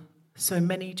order so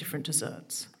many different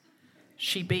desserts.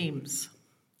 She beams.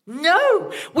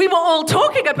 No, we were all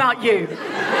talking about you.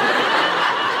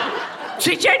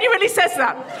 She genuinely says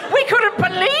that. We couldn't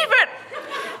believe it.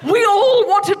 We all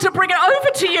wanted to bring it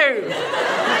over to you.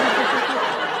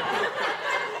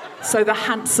 So the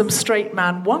handsome straight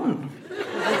man won.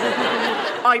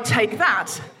 I take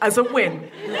that as a win.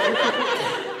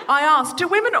 I asked, do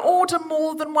women order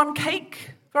more than one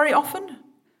cake very often?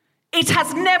 It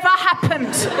has never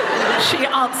happened, she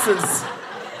answers.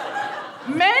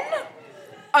 Men?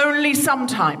 Only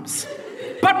sometimes.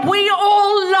 But we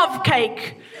all love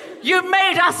cake. You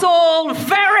made us all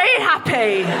very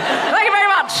happy. Thank you very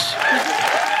much.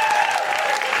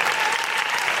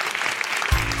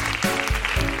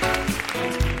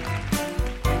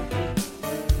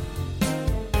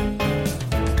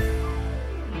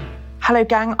 Hello,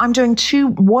 gang. I'm doing 2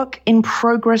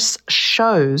 work-in-progress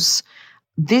shows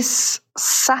this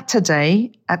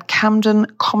Saturday at Camden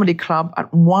Comedy Club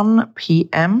at 1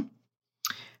 p.m.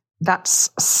 That's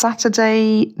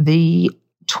Saturday, the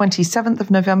 27th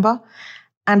of November.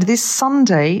 And this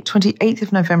Sunday, 28th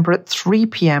of November at 3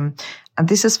 p.m. And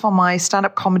this is for my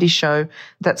stand-up comedy show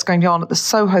that's going on at the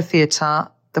Soho Theatre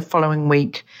the following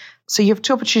week. So you have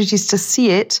 2 opportunities to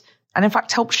see it and, in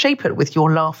fact, help shape it with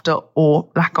your laughter or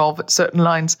lack of at certain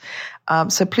lines.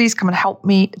 So please come and help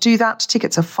me do that.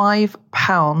 Tickets are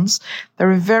 £5.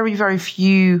 There are very, very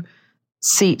few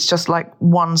seats, just like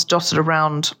ones dotted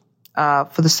around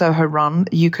for the Soho run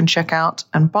you can check out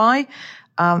and buy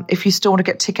if you still want to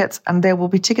get tickets. And there will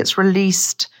be tickets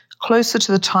released closer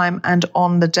to the time and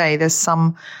on the day. There's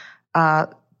some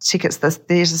tickets that the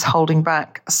theatre's holding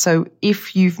back. So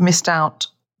if you've missed out,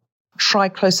 try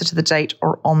closer to the date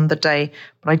or on the day.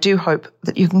 But I do hope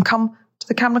that you can come to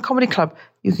the Camden Comedy Club.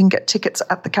 You can get tickets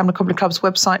at the Camden Comedy Club's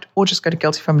website or just go to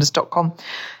guiltyfeminist.com.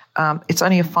 It's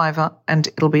only a £5 and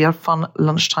it'll be a fun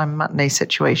lunchtime matinee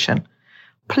situation.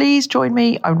 Please join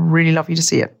me. I would really love you to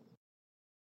see it.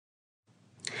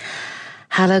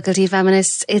 Hello, Guilty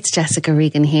Feminists. It's Jessica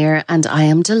Regan here, and I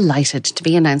am delighted to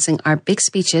be announcing our Big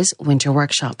Speeches winter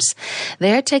workshops.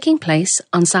 They are taking place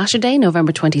on Saturday,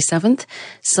 November 27th,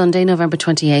 Sunday, November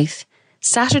 28th,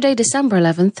 Saturday, December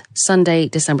 11th, Sunday,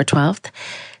 December 12th,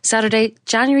 Saturday,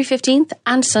 January 15th,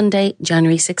 and Sunday,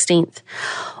 January 16th.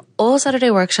 All Saturday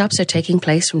workshops are taking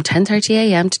place from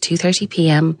 10:30am to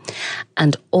 2:30pm,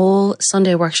 and all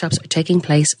Sunday workshops are taking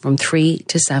place from 3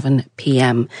 to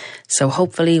 7pm. So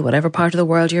hopefully, whatever part of the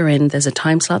world you're in, there's a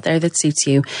time slot there that suits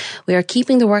you. We are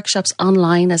keeping the workshops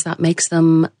online as that makes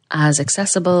them as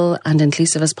accessible and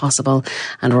inclusive as possible,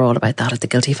 and we're all about that at The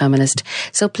Guilty Feminist.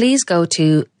 So please go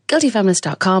to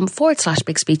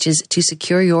guiltyfeminist.com/big speeches to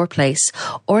secure your place,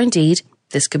 or indeed,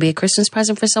 this could be a Christmas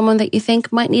present for someone that you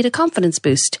think might need a confidence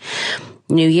boost.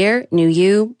 New year, new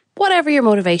you, whatever your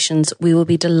motivations, we will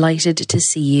be delighted to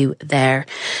see you there.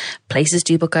 Places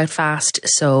do book out fast,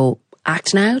 so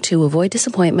act now to avoid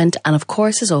disappointment. And of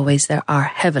course, as always, there are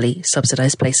heavily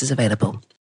subsidised places available.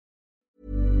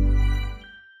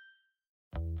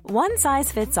 One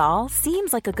size fits all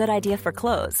seems like a good idea for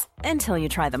clothes until you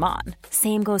try them on.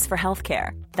 Same goes for healthcare.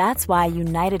 That's why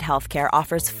United Healthcare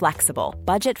offers flexible,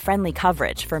 budget-friendly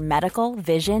coverage for medical,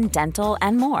 vision, dental,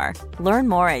 and more. Learn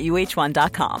more at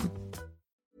uh1.com.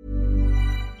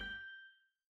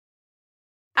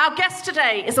 Our guest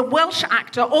today is a Welsh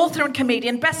actor, author and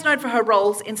comedian, best known for her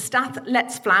roles in Stath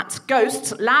Let's Flats,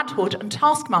 Ghosts, Ladhood and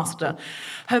Taskmaster.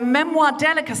 Her memoir,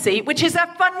 Delicacy, which is a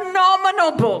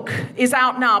phenomenal book, is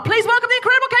out now. Please welcome the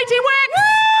incredible Katy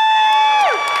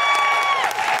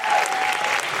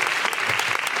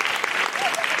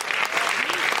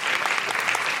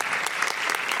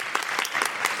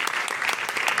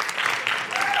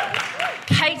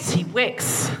Wix! Katy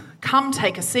Wix, come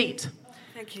take a seat.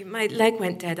 Thank you. My leg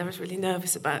went dead. I was really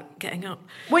nervous about getting up.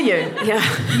 Were you?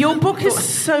 Yeah. Your book is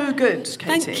so good,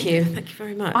 Katy. Thank you. Thank you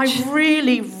very much. I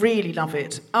really, really love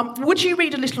it. Would you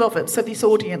read a little of it so this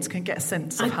audience can get a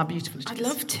sense of how beautiful it is? I'd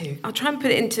love to. I'll try and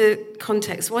put it into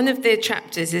context. One of the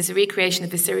chapters is a recreation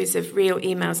of a series of real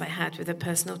emails I had with a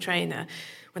personal trainer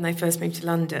when I first moved to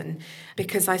London,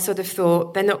 because I sort of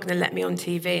thought they're not going to let me on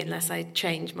TV unless I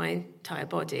change my entire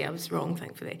body. I was wrong,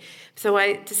 thankfully. So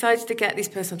I decided to get these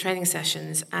personal training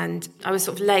sessions, and I was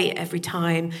sort of late every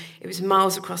time. It was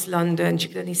miles across London. She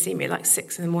could only see me at like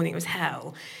 6 a.m. It was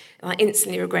hell. And I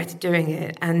instantly regretted doing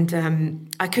it, and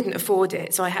I couldn't afford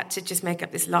it, so I had to just make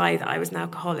up this lie that I was an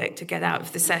alcoholic to get out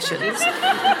of the sessions.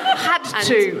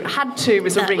 Had to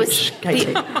is a reach,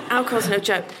 Katie. Alcohol's no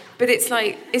joke. But it's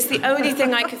the only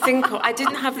thing I could think of. I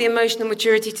didn't have the emotional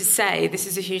maturity to say, this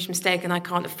is a huge mistake and I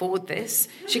can't afford this.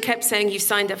 She kept saying, you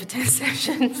signed up for 10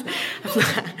 sessions.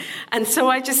 And so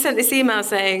I just sent this email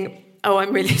saying, oh,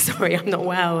 I'm really sorry, I'm not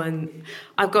well, and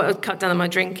I've got to cut down on my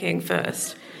drinking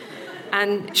first.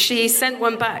 And she sent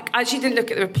one back. I actually didn't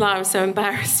look at the reply. I was so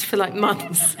embarrassed for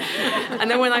months.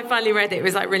 And then when I finally read it, it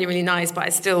was really, really nice, but I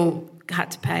still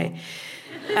had to pay.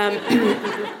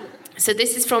 So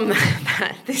this is from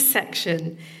this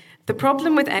section. The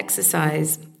problem with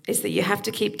exercise is that you have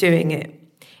to keep doing it.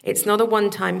 It's not a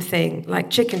one-time thing,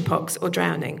 like chickenpox or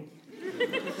drowning.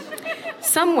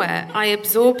 Somewhere I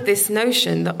absorbed this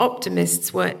notion that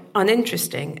optimists were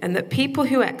uninteresting and that people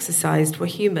who exercised were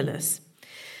humourless.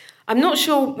 I'm not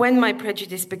sure when my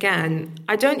prejudice began.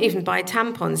 I don't even buy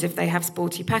tampons if they have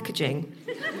sporty packaging.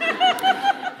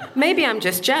 Maybe I'm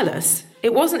just jealous.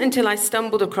 It wasn't until I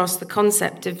stumbled across the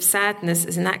concept of sadness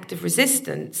as an act of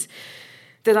resistance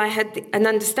that I had an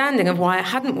understanding of why I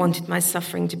hadn't wanted my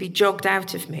suffering to be jogged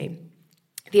out of me.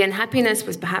 The unhappiness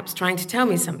was perhaps trying to tell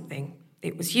me something.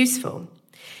 It was useful.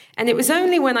 And it was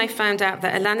only when I found out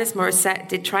that Alanis Morissette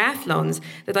did triathlons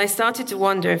that I started to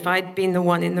wonder if I'd been the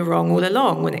one in the wrong all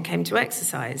along when it came to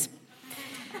exercise.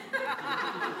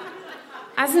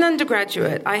 As an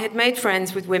undergraduate, I had made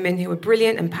friends with women who were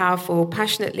brilliant and powerful,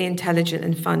 passionately intelligent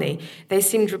and funny. They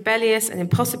seemed rebellious and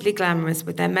impossibly glamorous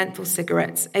with their menthol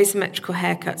cigarettes, asymmetrical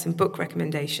haircuts and book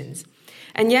recommendations.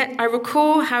 And yet I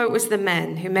recall how it was the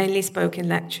men who mainly spoke in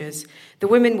lectures. The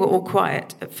women were all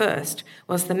quiet at first,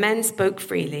 whilst the men spoke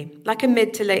freely, like a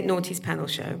mid to late noughties panel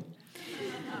show.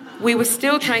 We were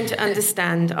still trying to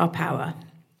understand our power.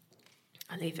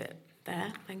 I'll leave it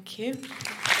there. Thank you.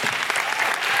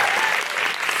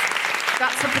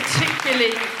 That's a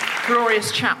particularly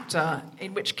glorious chapter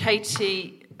in which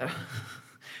Katy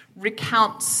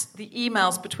recounts the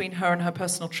emails between her and her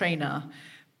personal trainer.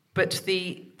 But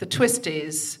the twist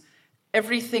is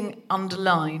everything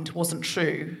underlined wasn't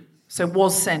true. So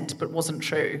was sent but wasn't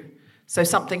true. So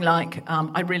something like,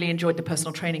 I really enjoyed the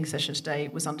personal training session today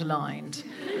was underlined.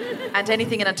 And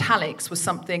anything in italics was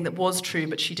something that was true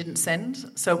but she didn't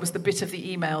send. So it was the bit of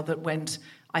the email that went,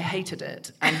 I hated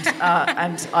it, and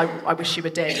I wish she were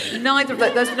dead. Neither of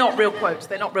those are not real quotes.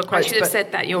 They're not real quotes. I should have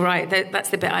said that, you're right. That's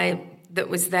the bit that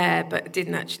was there but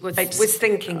didn't actually, was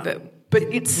thinking but... But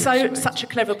it's such a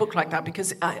clever book like that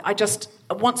because I just,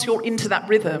 once you're into that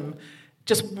rhythm,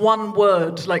 just one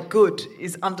word, like good,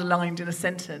 is underlined in a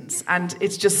sentence, and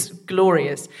it's just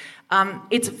glorious.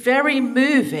 It's very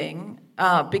moving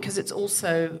because it's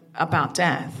also about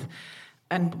death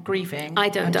and grieving. I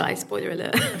don't die, spoiler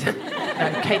alert.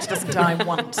 No, Kate doesn't die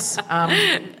once.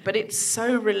 But it's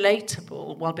so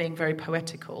relatable while being very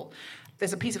poetical.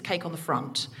 There's a piece of cake on the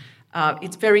front.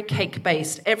 It's very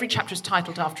cake-based. Every chapter is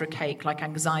titled after a cake, like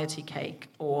Anxiety Cake,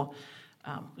 or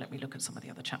let me look at some of the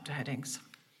other chapter headings.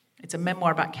 It's a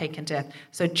memoir about cake and death.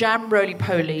 So Jam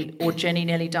Roly-Poly, or Jenny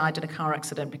nearly died in a car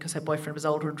accident because her boyfriend was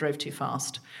older and drove too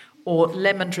fast, or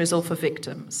Lemon Drizzle for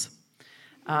Victims,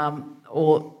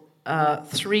 or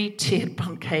Three-Tiered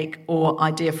Bundt Cake, or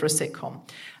Idea for a Sitcom.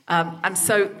 And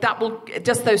so that will,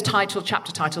 just those chapter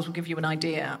titles will give you an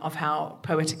idea of how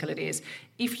poetical it is.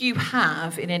 If you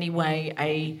have, in any way,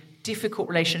 a difficult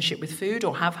relationship with food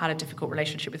or have had a difficult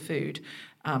relationship with food,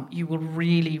 you will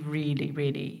really, really,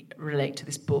 really relate to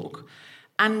this book.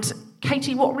 And,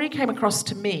 Katy, what really came across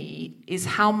to me is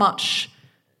how much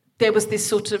there was this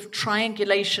sort of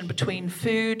triangulation between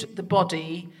food, the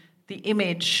body, the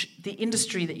image, the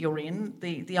industry that you're in,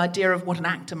 the idea of what an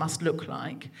actor must look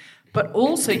like, but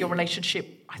also your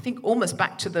relationship, I think, almost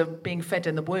back to the being fed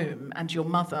in the womb and your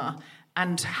mother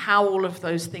and how all of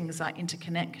those things are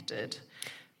interconnected.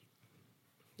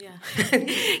 Yeah.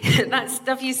 That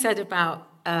stuff you said about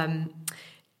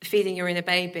feeding your inner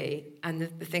baby and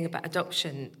the thing about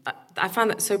adoption, I found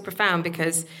that so profound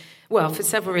because, well, for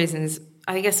several reasons.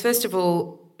 I guess, first of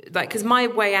all, because my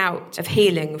way out of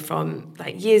healing from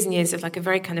years and years of a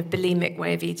very kind of bulimic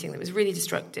way of eating that was really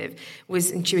destructive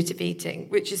was intuitive eating,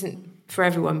 which isn't for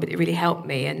everyone, but it really helped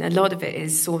me. And a lot of it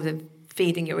is sort of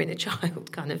feeding your inner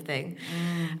child kind of thing.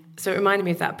 So it reminded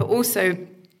me of that. But also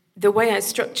the way I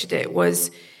structured it was,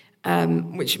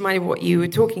 which reminded me of what you were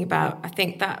talking about, I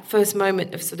think that first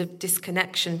moment of sort of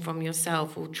disconnection from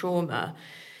yourself or trauma,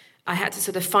 I had to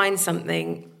sort of find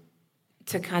something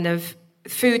to kind of,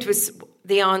 food was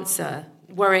the answer,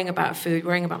 worrying about food,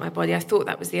 worrying about my body. I thought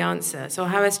that was the answer. So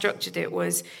how I structured it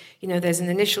was, there's an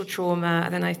initial trauma,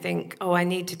 and then I think, I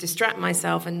need to distract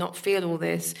myself and not feel all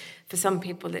this. For some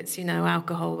people, it's,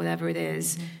 alcohol, whatever it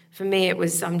is. Mm-hmm. For me, it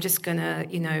was, I'm just going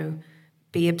to,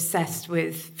 be obsessed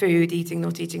with food, eating,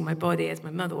 not eating my body, as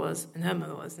my mother was, and her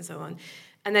mother was, and so on.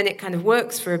 And then it kind of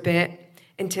works for a bit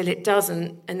until it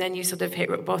doesn't, and then you sort of hit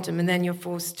rock bottom, and then you're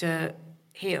forced to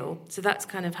heal. So that's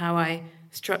kind of how I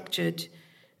structured,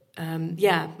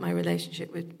 my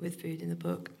relationship with food in the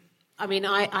book. I mean,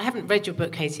 I haven't read your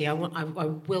book, Katy. I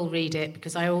will read it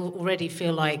because I already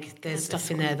feel like there's stuff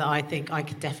in there that I think I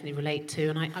could definitely relate to.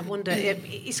 And I wonder,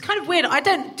 it's kind of weird.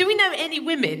 Do we know any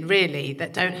women, really,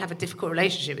 that don't have a difficult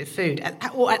relationship with food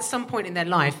or at some point in their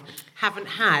life haven't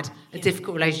had a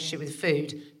difficult relationship with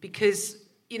food? Because,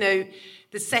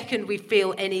 the second we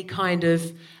feel any kind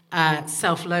of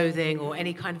self-loathing or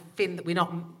any kind of thing that we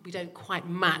don't quite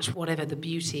match whatever the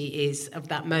beauty is of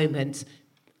that moment,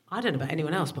 I don't know about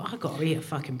anyone else, but I've got to eat a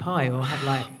fucking pie or have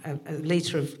like a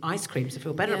litre of ice cream to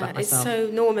feel better about myself. It's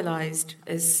so normalised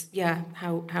as,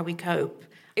 how we cope.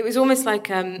 It was almost like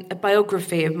a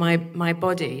biography of my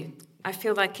body. I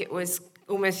feel like it was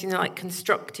almost, like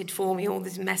constructed for me, all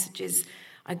these messages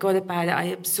I got about it. I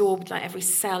absorbed, like every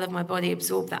cell of my body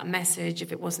absorbed that message.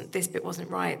 If it wasn't, this bit wasn't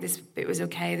right, this bit was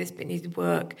okay, this bit needed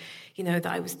work, that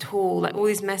I was tall, like all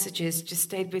these messages just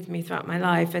stayed with me throughout my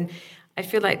life. And I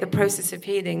feel like the process of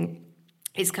healing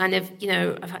is kind of,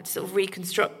 I've had to sort of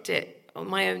reconstruct it on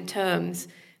my own terms,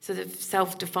 sort of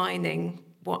self-defining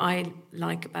what I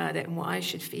like about it and what I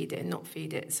should feed it and not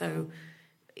feed it. So,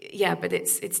 but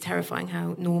it's terrifying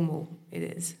how normal it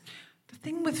is. The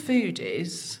thing with food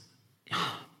is,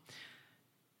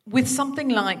 with something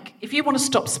like, if you want to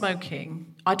stop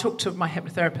smoking, I talked to my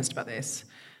hypnotherapist about this,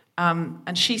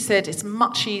 and she said it's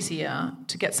much easier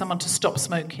to get someone to stop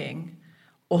smoking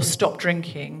or stop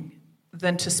drinking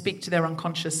than to speak to their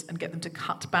unconscious and get them to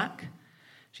cut back.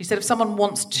 She said if someone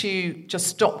wants to just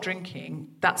stop drinking,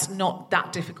 that's not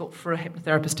that difficult for a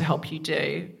hypnotherapist to help you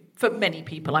do. For many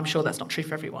people, I'm sure that's not true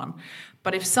for everyone.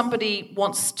 But if somebody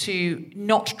wants to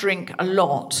not drink a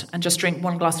lot and just drink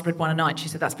one glass of red wine a night, she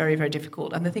said that's very, very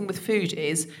difficult. And the thing with food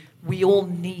is we all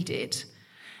need it.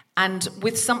 And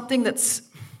with something that's,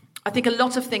 I think a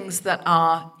lot of things that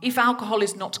are, if alcohol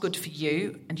is not good for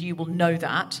you, and you will know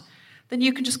that, then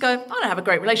you can just go, I don't have a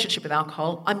great relationship with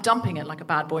alcohol, I'm dumping it like a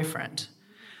bad boyfriend.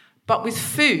 But with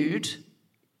food,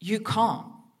 you can't,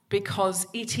 because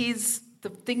it is the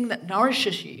thing that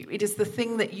nourishes you. It is the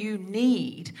thing that you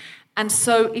need. And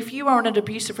so if you are in an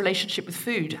abusive relationship with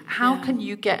food, how can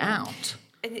you get out?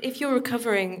 And if you're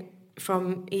recovering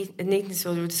from an eating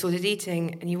disorder or disordered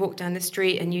eating, and you walk down the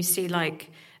street and you see like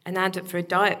an advert for a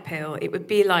diet pill, it would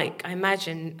be like, I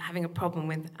imagine having a problem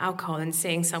with alcohol and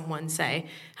seeing someone say,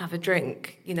 have a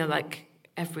drink, like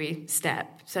every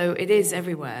step. So it is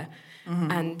everywhere.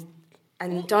 Mm-hmm.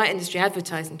 And diet industry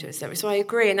advertising to us. So I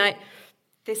agree. And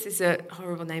this is a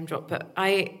horrible name drop, but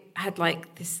I had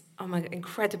like this,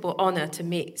 incredible honour to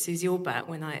meet Susie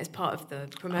Orbach as part of the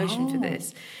promotion for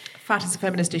this. Fat is a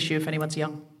feminist issue if anyone's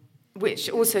young. Which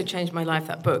also changed my life,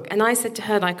 that book. And I said to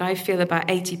her, I feel about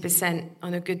 80%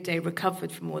 on a good day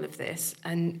recovered from all of this.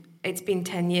 And it's been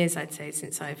 10 years, I'd say,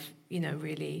 since I've,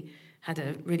 really had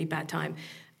a really bad time.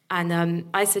 And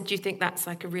I said, do you think that's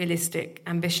like a realistic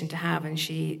ambition to have? And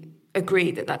she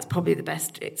agreed that that's probably the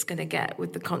best it's going to get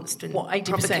with the constant 80%?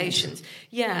 provocations.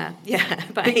 Yeah.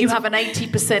 But you have an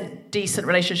 80% decent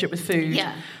relationship with food.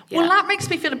 Yeah. Well, that makes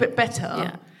me feel a bit better.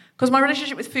 Yeah. Because my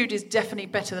relationship with food is definitely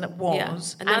better than it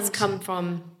was. Yeah. And that's come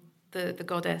from the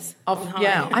goddess.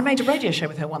 I made a radio show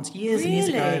with her once, years and years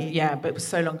ago. Really? Yeah, but it was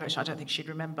so long ago, I don't think she'd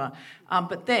remember.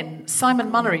 But then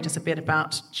Simon Munnery does a bit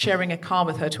about sharing a car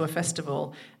with her to a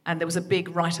festival, and there was a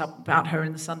big write-up about her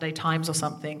in the Sunday Times or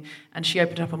something, and she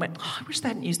opened up and went, I wish they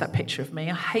hadn't used that picture of me.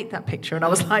 I hate that picture. And I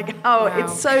was like, wow. It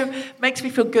so makes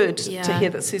me feel good to hear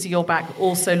that Susie Orbach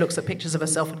also looks at pictures of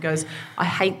herself and goes, I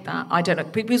hate that. I don't know.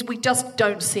 Because we just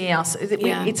don't see us.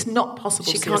 It's not possible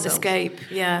to see She can't ourselves. escape.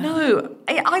 Yeah. No.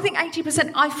 I think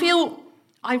 80%,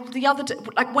 the other day,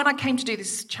 like when I came to do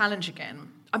this challenge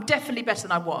again, I'm definitely better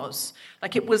than I was.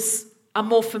 Like it was a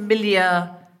more familiar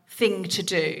thing to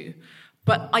do.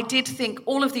 But I did think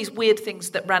all of these weird things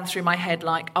that ran through my head,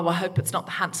 like, I hope it's not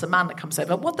the handsome man that comes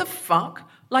over. What the fuck?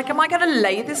 Like, am I going to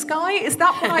lay this guy? Is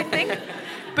that what I think?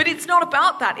 But it's not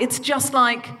about that. It's just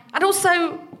like, and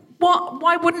also,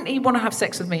 why wouldn't he want to have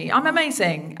sex with me? I'm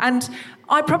amazing. And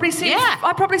I probably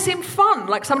seem fun,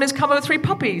 like someone who's come over 3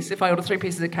 puppies if I order 3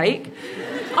 pieces of cake.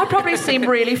 I probably seem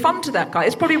really fun to that guy.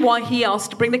 It's probably why he asked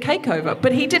to bring the cake over.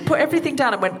 But he did put everything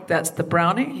down and went, that's the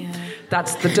brownie,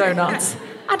 that's the donuts,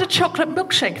 and a chocolate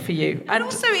milkshake for you. And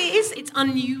also it's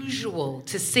unusual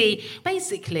to see,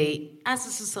 basically, as a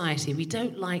society, we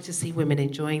don't like to see women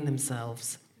enjoying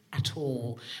themselves. at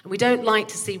all. And we don't like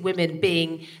to see women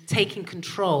taking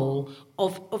control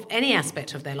of any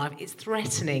aspect of their life. It's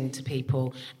threatening to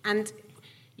people. And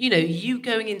you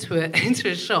going into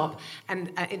a shop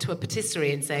and into a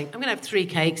patisserie and saying, I'm going to have 3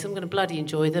 cakes, I'm going to bloody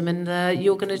enjoy them, and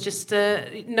you're going to just,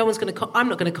 no one's going to, I'm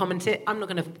not going to comment it, I'm not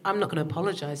going to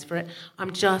apologise for it.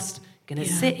 I'm just going to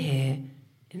sit here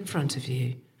in front of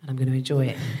you and I'm going to enjoy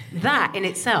it. That in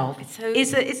itself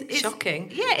is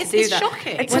shocking. Yeah, it's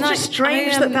shocking. It's such a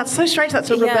strange, that's so strange. That's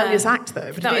a rebellious act,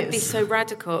 though. That would be so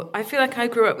radical. I feel like I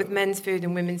grew up with men's food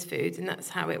and women's food, and that's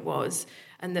how it was.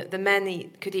 And that the men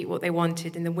could eat what they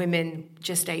wanted, and the women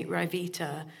just ate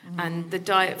Ryvita and the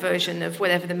diet version of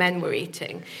whatever the men were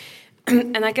eating.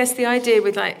 And I guess the idea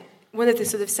with one of the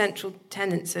sort of central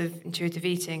tenets of intuitive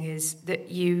eating is that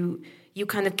you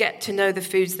kind of get to know the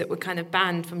foods that were kind of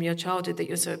banned from your childhood that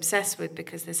you're so obsessed with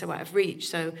because they're so out of reach.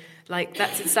 So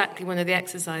that's exactly one of the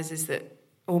exercises that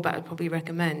Allback would probably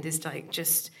recommend, is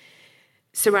just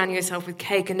surrounding yourself with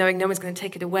cake and knowing no one's going to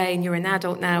take it away, and you're an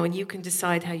adult now and you can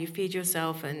decide how you feed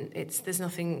yourself, and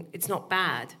it's not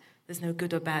bad. There's no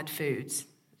good or bad foods.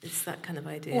 It's that kind of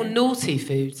idea. Or naughty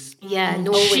foods. Yeah,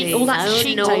 naughty. All that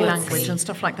cheat day language and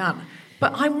stuff like that.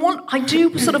 But I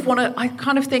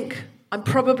kind of think I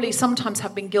probably sometimes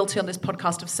have been guilty on this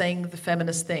podcast of saying the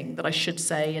feminist thing that I should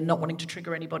say and not wanting to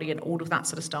trigger anybody and all of that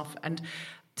sort of stuff. And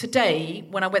today,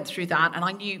 when I went through that, and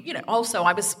I knew, also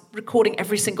I was recording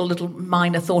every single little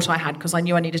minor thought I had because I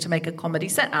knew I needed to make a comedy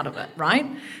set out of it, right?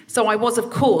 So I was, of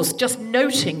course, just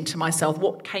noting to myself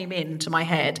what came into my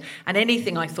head, and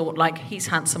anything I thought, like, he's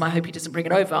handsome, I hope he doesn't bring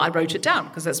it over, I wrote it down,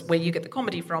 because that's where you get the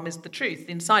comedy from, is the truth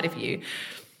inside of you,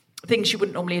 things you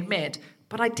wouldn't normally admit.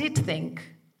 But I did think,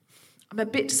 I'm a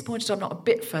bit disappointed I'm not a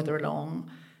bit further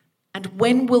along, and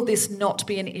when will this not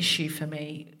be an issue for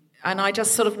me? And I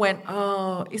just sort of went,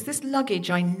 is this luggage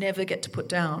I never get to put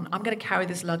down? I'm going to carry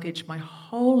this luggage my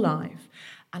whole life,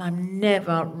 and I'm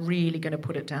never really going to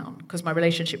put it down, because my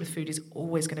relationship with food is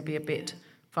always going to be a bit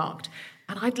fucked.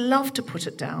 And I'd love to put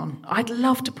it down.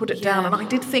 Down. And I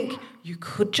did think, you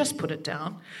could just put it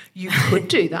down. You could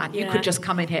do that. You could just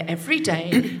come in here every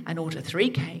day and order 3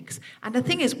 cakes. And the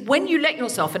thing is, when you let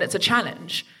yourself, and it's a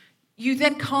challenge, you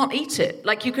then can't eat it.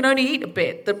 Like, you can only eat a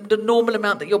bit, the normal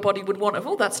amount that your body would want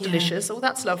of, that's delicious,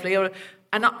 that's lovely.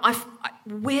 And I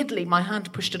weirdly, my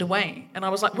hand pushed it away. And I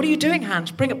was like, what are you doing,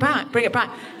 hand? Bring it back.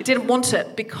 It didn't want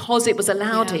it because it was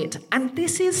allowed it. And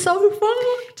this is so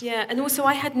fucked. Yeah, and also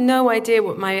I had no idea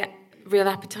what my real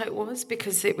appetite was,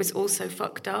 because it was all so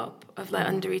fucked up of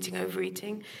under-eating,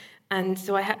 overeating. And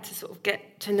so I had to sort of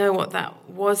get to know what that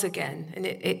was again. And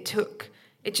it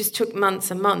just took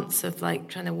months and months of trying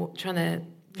to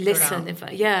listen.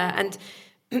 And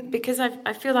because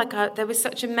I feel like there was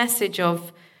such a message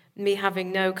of me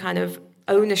having no kind of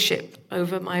ownership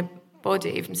over my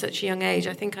body from such a young age.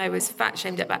 I think I was fat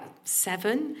shamed at about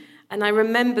 7, and I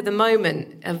remember the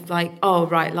moment of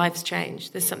life's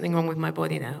changed. There's something wrong with my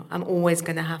body now. I'm always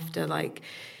going to have to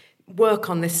work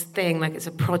on this thing like it's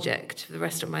a project for the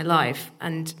rest of my life.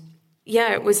 And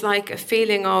yeah, it was like a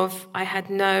feeling of I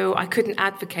couldn't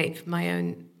advocate for my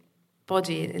own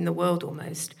body in the world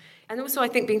almost. And also I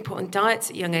think being put on diets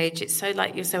at a young age, it's so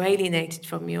you're so alienated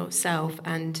from yourself,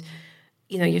 and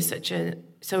you're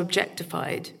so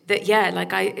objectified that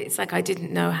it's like I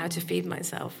didn't know how to feed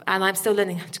myself. And I'm still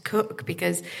learning how to cook,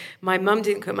 because my mum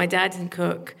didn't cook, my dad didn't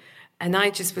cook, and I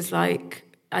just was like,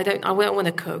 I don't want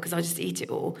to cook because I'll just eat it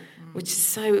all, which is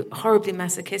so horribly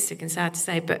masochistic and sad to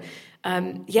say, but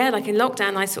in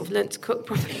lockdown, I sort of learnt to cook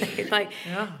properly.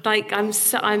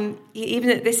 I'm even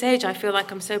at this age, I feel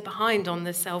like I'm so behind on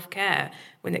the self-care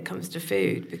when it comes to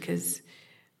food, because,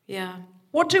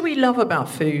 What do we love about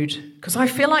food? Because I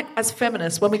feel like as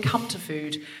feminists, when we come to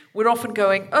food, we're often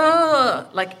going,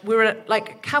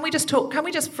 can we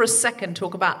just for a second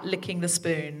talk about licking the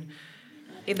spoon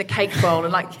in the cake bowl?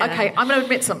 And okay, I'm going to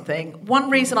admit something. One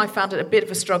reason I found it a bit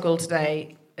of a struggle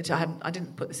today, I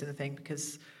didn't put this in the thing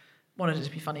because I wanted it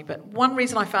to be funny, but one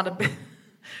reason I found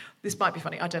this might be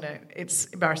funny, I don't know, it's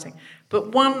embarrassing,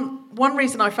 but one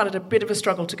reason I found it a bit of a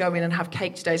struggle to go in and have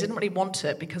cake today, I didn't really want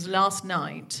it, because last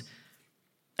night,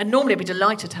 and normally I'd be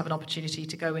delighted to have an opportunity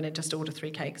to go in and just order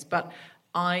 3 cakes, but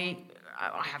I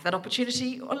have that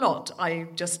opportunity a lot. I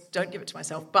just don't give it to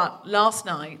myself. But last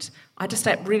night, I had to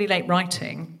stay up really late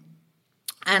writing,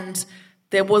 and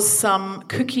there was some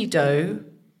cookie dough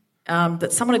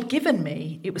that someone had given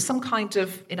me. It was some kind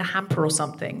of in a hamper or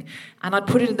something, and I'd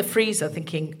put it in the freezer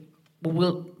thinking, well,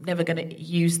 we're never going to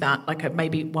use that.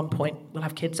 Maybe at one point we'll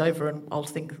have kids over and I'll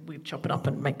think we'd chop it up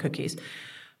and make cookies.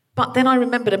 But then I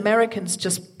remembered Americans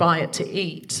just buy it to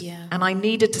eat. Yeah. And I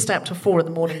needed to stay up till 4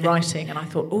 a.m. writing. And I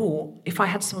thought, if I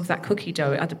had some of that cookie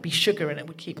dough, it'd be sugar and it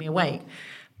would keep me awake.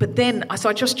 But then, so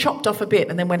I just chopped off a bit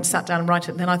and then went and sat down and write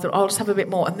it. And then I thought, I'll just have a bit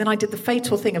more. And then I did the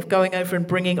fatal thing of going over and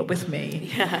bringing it with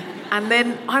me. Yeah. And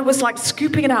then I was like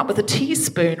scooping it out with a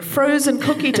teaspoon, frozen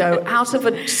cookie dough out of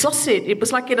a sausage. It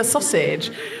was like in a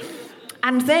sausage.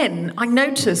 And then I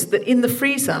noticed that in the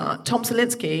freezer, Tom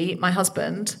Salinsky, my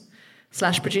husband /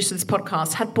 producer of this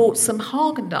podcast, had bought some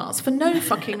Haagen-Dazs for no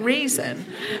fucking reason.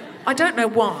 I don't know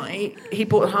why he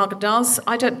bought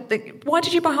Haagen-Dazs. Why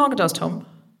did you buy Haagen-Dazs, Tom?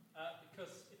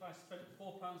 Because if I spent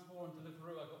 £4 more on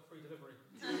Deliveroo, I got free delivery.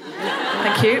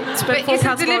 Thank you. Spent But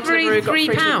 £4 isn't more on delivery Deliveroo, got free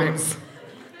 £3? delivery.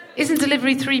 Isn't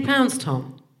delivery £3,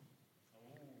 Tom?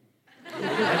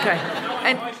 Okay.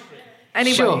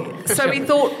 Anyway, Sure. so we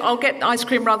thought, I'll get ice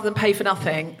cream rather than pay for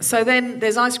nothing. So then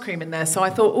there's ice cream in there. So I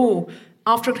thought,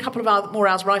 after a couple of more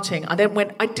hours writing, I then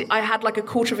went, I had like a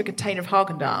quarter of a container of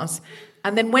Haagen-Dazs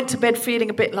and then went to bed feeling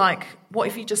a bit like, what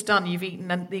have you just done? You've eaten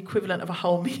the equivalent of a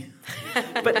whole meal.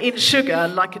 But in sugar,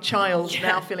 like a child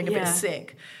now feeling a bit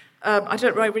sick. I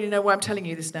don't really know why I'm telling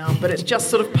you this now, but it's just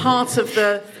sort of part of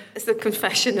the... It's the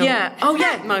confessional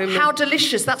moment. How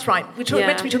delicious, that's right. We're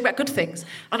meant to be talking about good things.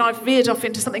 And I've veered off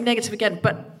into something negative again.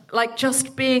 But like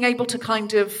just being able to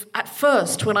kind of... At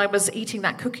first, when I was eating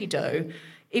that cookie dough,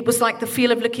 it was like the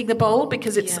feel of licking the bowl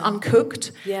because it's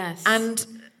uncooked. Yes. And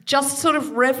just sort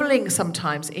of reveling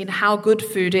sometimes in how good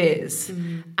food is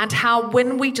and how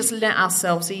when we just let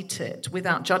ourselves eat it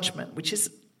without judgment, which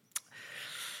is...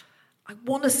 I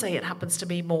want to say it happens to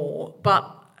me more,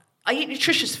 but I eat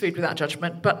nutritious food without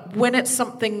judgment. But when it's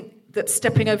something that's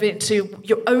stepping over into,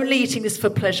 you're only eating this for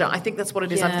pleasure, I think that's what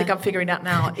it is. I think I'm figuring it out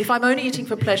now. If I'm only eating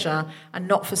for pleasure and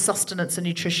not for sustenance and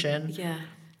nutrition,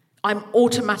 I'm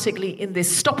automatically in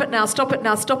this, stop it now, stop it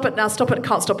now, stop it now, stop it,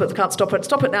 can't stop it, can't stop it,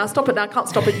 stop it now, stop it now, can't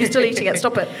stop it, you're still eating it,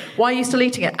 stop it. Why are you still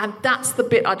eating it? And that's the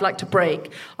bit I'd like to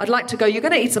break. I'd like to go, you're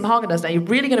going to eat some Haagen-Dazs now, you're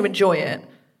really going to enjoy it.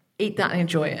 Eat that and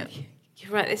enjoy it.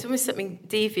 You're right, there's almost something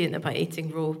deviant about eating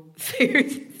raw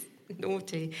food.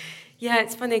 Naughty. Yeah,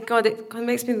 it's funny. God, it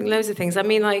makes me think loads of things. I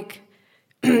mean, like,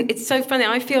 it's so funny.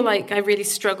 I feel like I really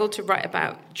struggle to write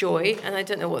about joy, and I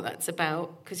don't know what that's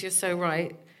about, because you're so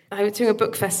right. I was doing a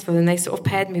book festival, and they sort of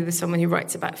paired me with someone who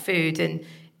writes about food and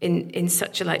in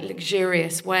such a, like,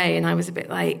 luxurious way, and I was a bit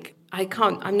like,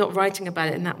 I'm not writing about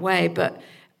it in that way, but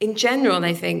in general,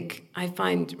 I think I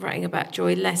find writing about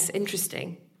joy less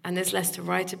interesting, and there's less to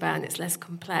write about, and it's less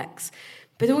complex.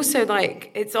 But also, like,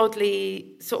 it's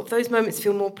oddly, sort of those moments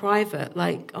feel more private,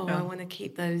 like, I want to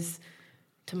keep those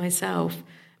to myself.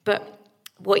 But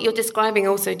what you're describing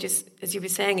also, just as you were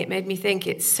saying, it made me think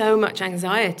it's so much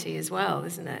anxiety as well,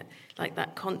 isn't it? Like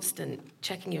that constant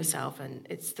checking yourself, and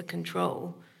it's the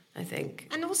control, I think.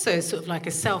 And also sort of like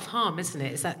a self-harm, isn't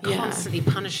it? It's that constantly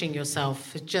punishing yourself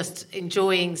for just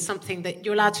enjoying something that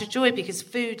you're allowed to enjoy, because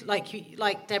food,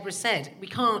 like Deborah said,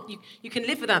 you can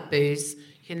live without booze,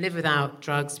 you can live without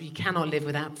drugs, but you cannot live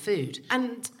without food.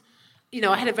 And, you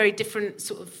know, I had a very different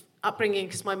sort of upbringing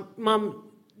because my mum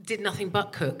did nothing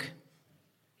but cook,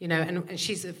 you know, and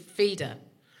she's a feeder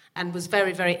and was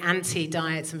very, very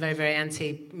anti-diets and very, very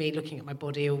anti me looking at my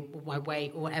body or my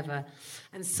weight or whatever.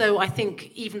 And so I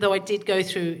think even though I did go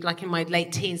through, like in my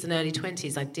late teens and early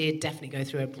 20s, I did definitely go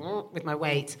through it with my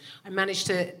weight, I managed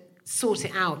to sort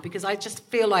it out because I just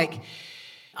feel like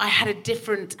I had a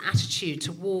different attitude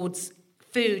towards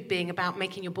food being about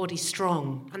making your body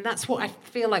strong. And that's what I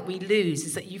feel like we lose,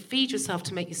 is that you feed yourself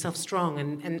to make yourself strong,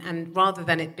 and rather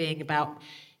than it being about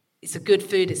it's a good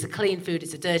food, it's a clean food,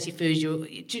 it's a dirty food.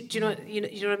 Do you know what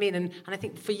I mean? And I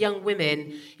think for young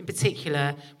women in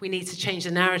particular, we need to change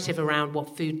the narrative around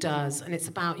what food does. And it's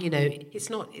about,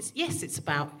 it's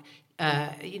about,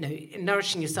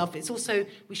 nourishing yourself. It's also,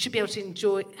 we should be able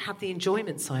to have the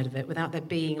enjoyment side of it without there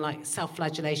being like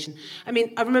self-flagellation. I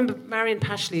mean, I remember Marion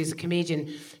Pashley, who's a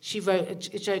comedian, she wrote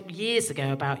a joke years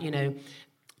ago about,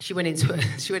 she went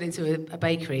into a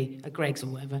bakery, a Greggs or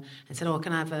whatever, and said,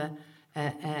 can I have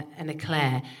an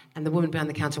eclair? And the woman behind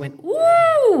the counter went,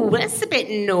 ooh, that's a bit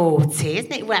naughty,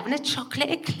 isn't it? We're having a chocolate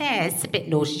eclair. It's a bit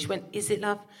naughty. She went, is it,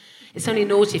 love? It's only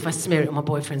naughty if I smear it on my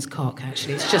boyfriend's cock,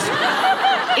 actually. It's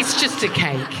just a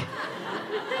cake.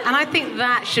 And I think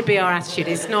that should be our attitude.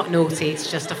 It's not naughty,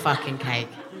 it's just a fucking cake.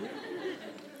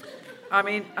 I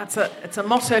mean, it's a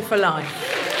motto for life.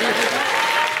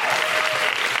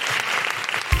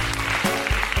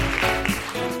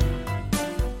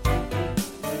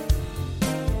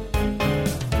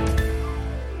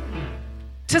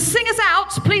 To sing us out,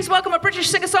 please welcome a British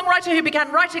singer-songwriter who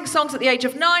began writing songs at the age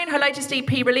of 9. Her latest EP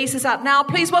release is out now.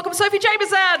 Please welcome Sophie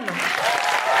Jameson.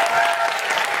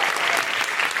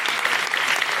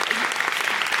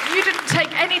 You didn't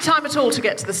take any time at all to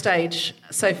get to the stage,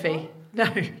 Sophie. No.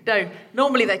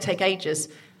 Normally they take ages.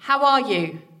 How are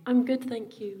you? I'm good,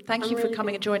 thank you. Thank you for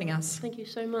coming and joining us. Thank you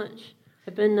so much.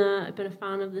 I've been a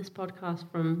fan of this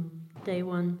podcast from day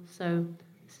one, so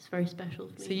this is very special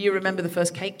for me. So you remember the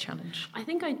first cake challenge? I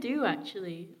think I do,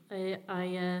 actually. I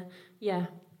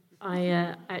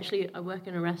work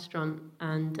in a restaurant,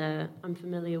 and I'm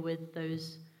familiar with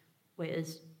those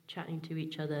waiters chatting to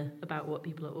each other about what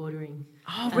people are ordering.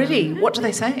 Oh, really? What do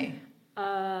they say?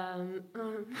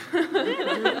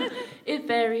 It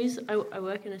varies. I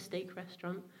work in a steak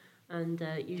restaurant, and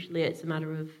usually it's a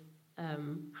matter of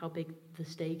how big the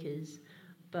steak is,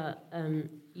 but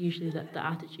usually the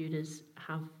attitude is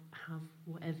have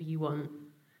whatever you want.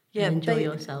 Yeah, and enjoy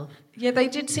yourself. Yeah, they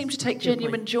did seem to take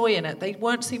genuine joy in it. They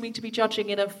weren't seeming to be judging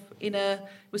in a. It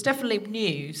was definitely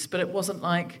news, but it wasn't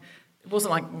like. It was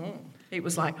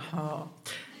like. Oh.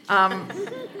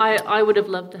 I would have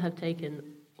loved to have taken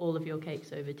all of your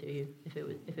cakes over to you if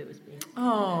it was me.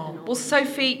 Oh, well,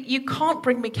 Sophie, you can't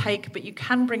bring me cake, but you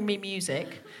can bring me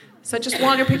music. So just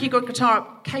while you're picking your guitar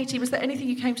up, Katy, was there anything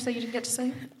you came to say you didn't get to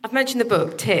say? I've mentioned the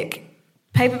book, tick.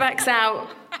 Paperback's out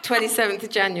 27th of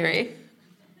January.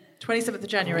 27th of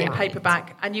January,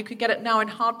 paperback, and you can get it now in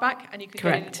hardback, and you can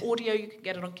get it in audio, you can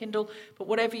get it on Kindle, but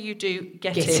whatever you do,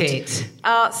 get it.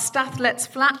 Stathlet's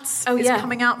Flats is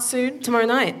coming out soon. Tomorrow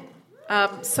night.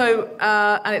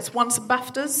 And it's won some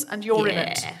BAFTAs, and you're in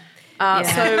it.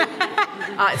 So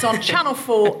it's on Channel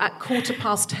 4 at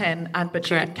 10:15, but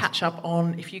you can catch up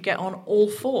on if you get on all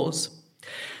fours.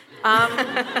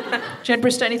 Jen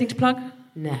Brister, anything to plug?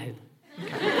 No.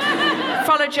 Okay.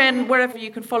 Follow Jen wherever you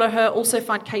can follow her. Also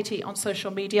find Katy on social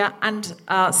media. And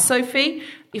Sophie,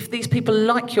 if these people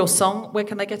like your song, where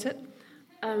can they get it?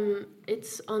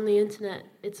 It's on the internet.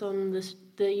 It's on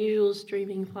the usual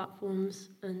streaming platforms,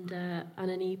 and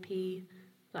an EP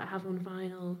that I have on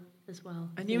vinyl as well.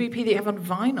 A new EP that you have on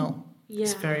vinyl? Yeah.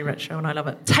 It's very retro and I love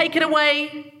it. Take it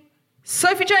away,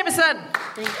 Sophie Jameson.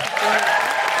 Thank you.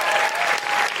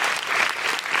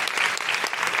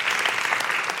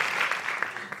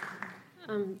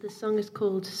 The song is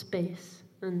called Space,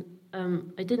 and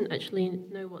I didn't actually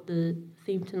know what the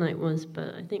theme tonight was,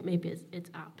 but I think maybe it's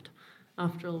apt,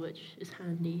 after all, which is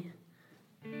handy.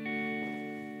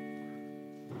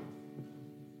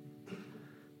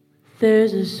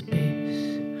 There's a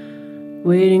space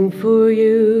waiting for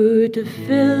you to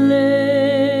fill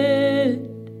it.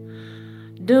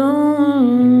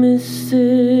 Don't miss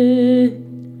it.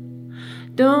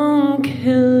 Don't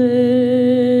kill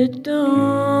it. Don't.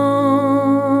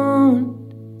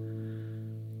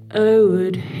 I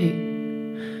would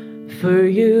hate for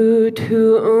you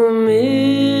to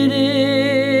omit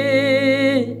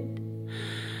it.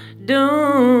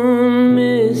 Don't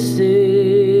miss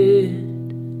it.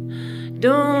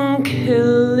 Don't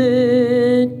kill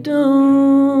it.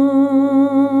 Don't.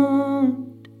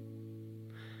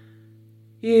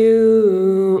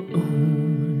 You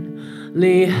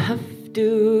only have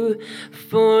to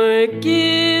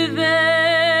forgive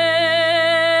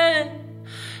it,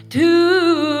 to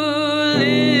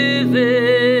live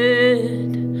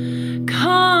it,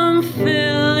 come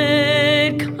fill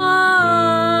it, come.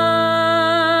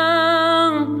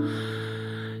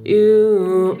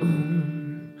 You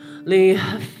only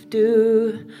have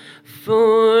to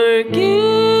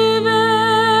forgive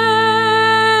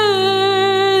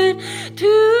it,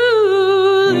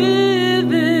 to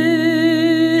live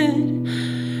it,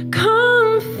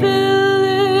 come fill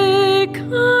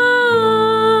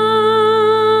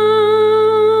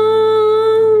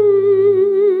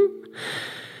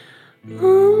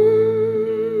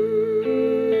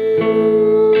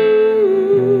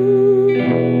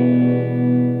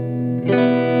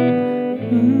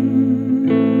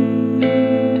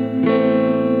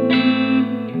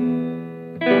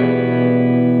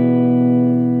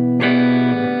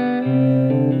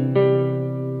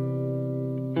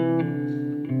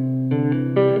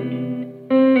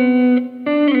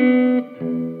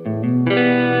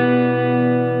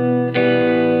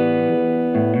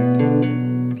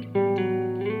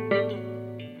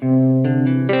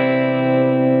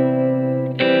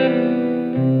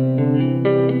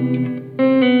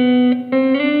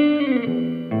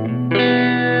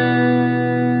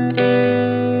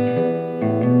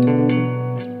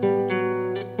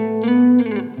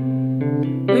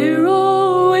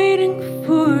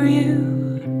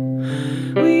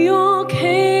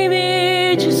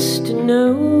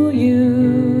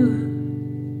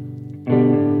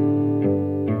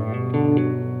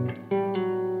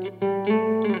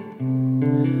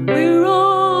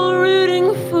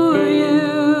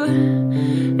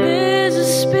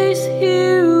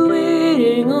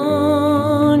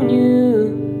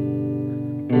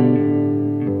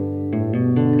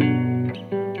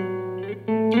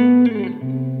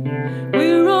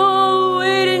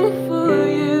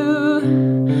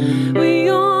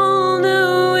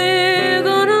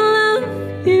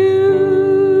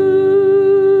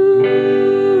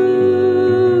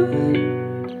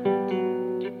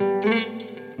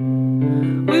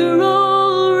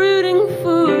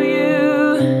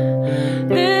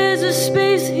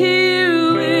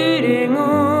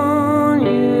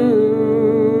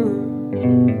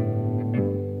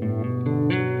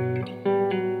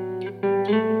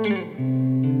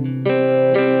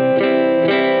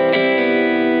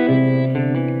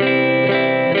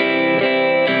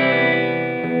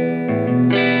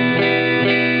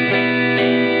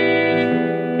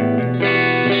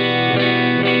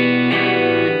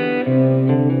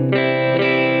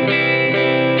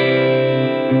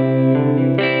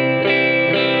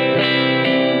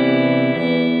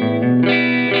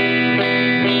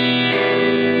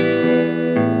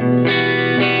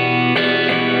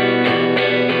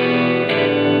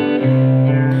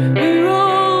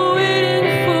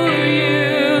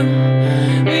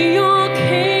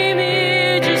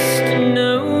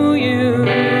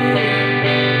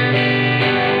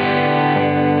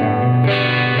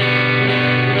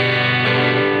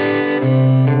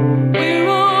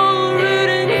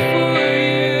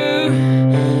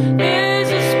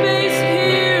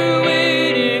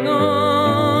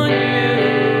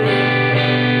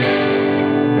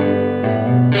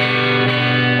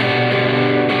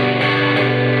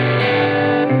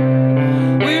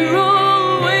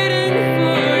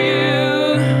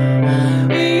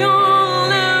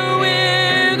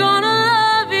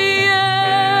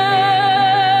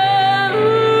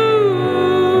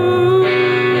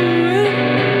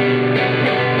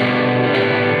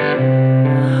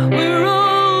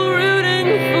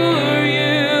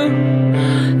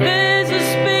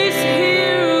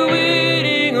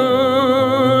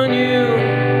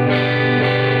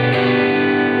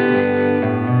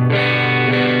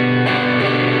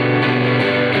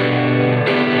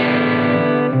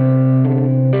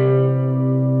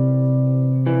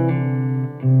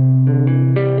Thank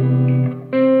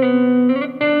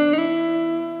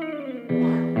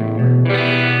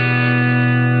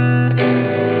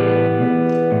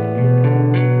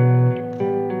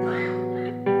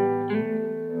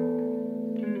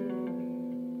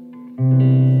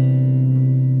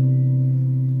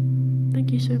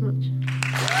you so much.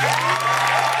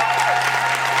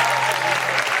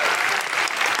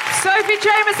 Sophie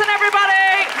Jameson, everybody!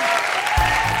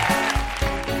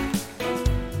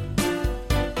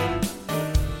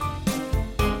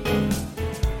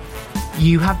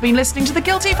 You have been listening to The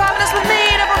Guilty Feminist with me,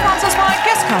 Deborah Francis White,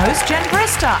 guest co-host Jen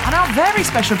Brister, and our very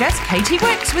special guest, Katy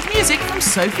Wix, with music from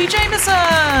Sophie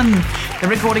Jameson. The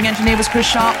recording engineer was Chris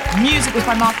Sharp. Music was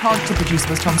by Mark Hodge. The producer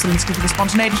was Tom Salinsky for The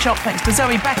Spontaneity Shop. Thanks to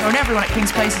Zoe, Becca, and everyone at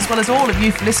King's Place, as well as all of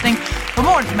you for listening. For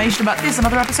more information about this and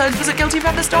other episodes, visit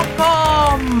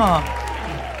guiltyfeminist.com. I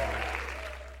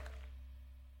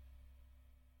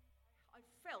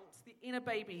felt the inner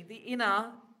baby, the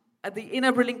inner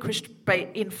relinquished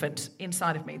infant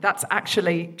inside of me. That's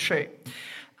actually true.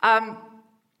 But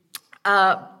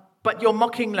your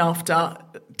mocking laughter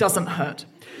doesn't hurt.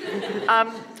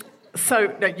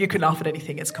 So, no, you can laugh at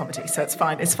anything. It's comedy, so it's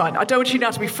fine. It's fine. I don't want you now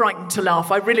to be frightened to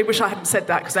laugh. I really wish I hadn't said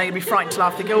that, because now you'd be frightened to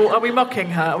laugh, thinking, oh, are we mocking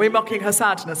her? Are we mocking her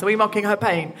sadness? Are we mocking her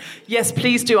pain? Yes,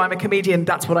 please do. I'm a comedian.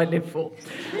 That's what I live for.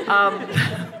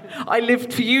 I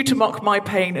lived for you to mock my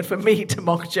pain and for me to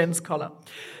mock Jen's collar.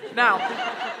 Now...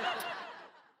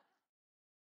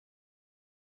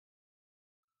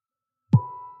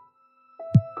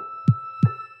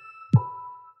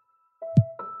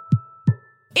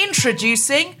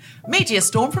 Introducing Media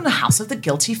Storm from the House of the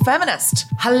Guilty Feminist.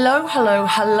 Hello, hello,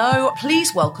 hello.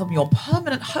 Please welcome your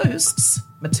permanent hosts,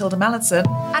 Matilda Mallinson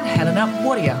and Helena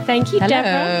Warrior. Thank you,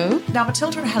 Deborah. Now,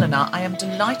 Matilda and Helena, I am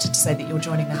delighted to say that you're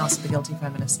joining the House of the Guilty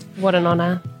Feminist. What an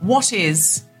honour. What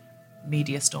is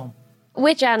Media Storm?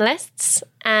 We're journalists,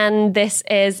 and this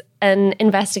is an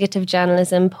investigative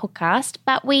journalism podcast,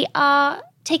 but we are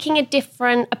taking a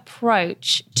different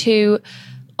approach to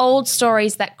old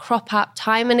stories that crop up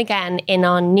time and again in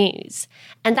our news.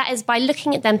 And that is by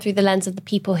looking at them through the lens of the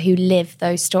people who live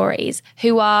those stories,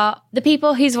 who are the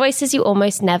people whose voices you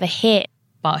almost never hear.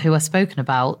 But who are spoken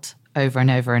about over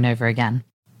and over and over again.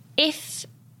 If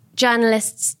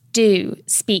journalists do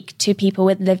speak to people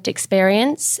with lived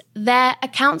experience, their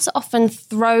accounts are often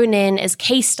thrown in as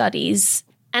case studies.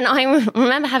 And I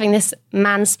remember having this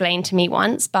mansplained to me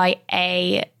once by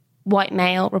a white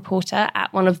male reporter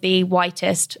at one of the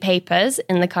whitest papers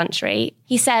in the country.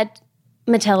 He said,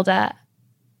 Matilda,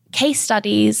 case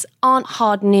studies aren't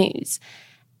hard news.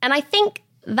 And I think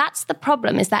that's the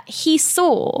problem, is that he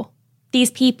saw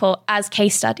these people as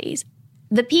case studies.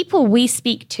 The people we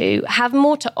speak to have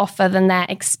more to offer than their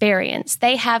experience.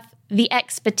 They have the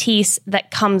expertise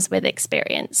that comes with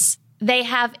experience. They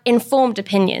have informed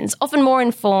opinions, often more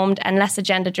informed and less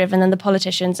agenda-driven than the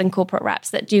politicians and corporate reps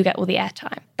that do get all the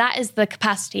airtime. That is the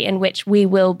capacity in which we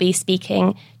will be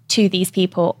speaking to these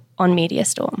people on Media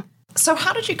Storm. So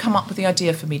how did you come up with the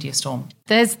idea for Media Storm?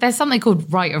 There's something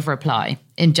called right of reply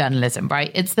in journalism, right?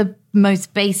 It's the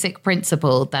most basic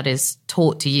principle that is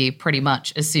taught to you pretty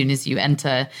much as soon as you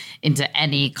enter into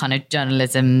any kind of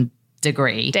journalism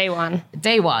degree. Day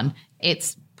one.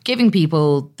 It's giving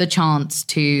people the chance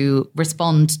to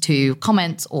respond to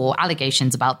comments or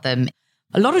allegations about them.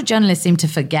 A lot of journalists seem to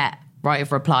forget right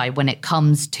of reply when it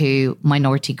comes to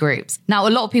minority groups. Now, a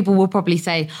lot of people will probably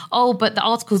say, oh, but the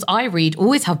articles I read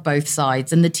always have both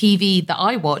sides and the TV that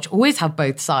I watch always have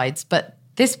both sides. But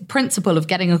this principle of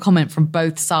getting a comment from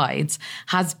both sides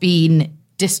has been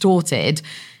distorted.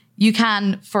 You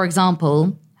can, for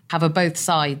example, have a both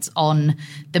sides on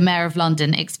the Mayor of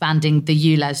London expanding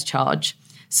the ULEZ charge.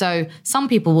 So some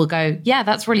people will go, yeah,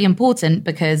 that's really important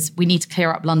because we need to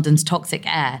clear up London's toxic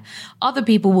air. Other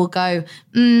people will go,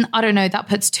 I don't know, that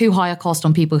puts too high a cost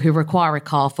on people who require a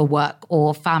car for work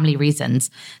or family reasons.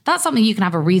 That's something you can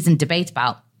have a reasoned debate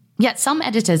about. Yet some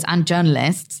editors and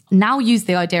journalists now use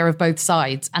the idea of both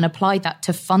sides and apply that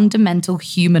to fundamental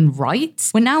human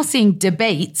rights. We're now seeing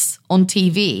debates on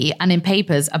TV and in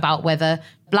papers about whether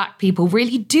Black people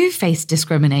really do face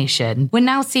discrimination. We're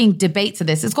now seeing debates of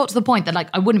this. It's got to the point that,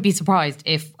 I wouldn't be surprised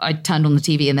if I turned on the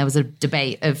TV and there was a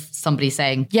debate of somebody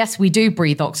saying, yes, we do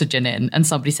breathe oxygen in, and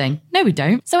somebody saying, no, we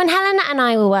don't. So when Helena and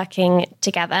I were working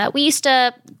together, we used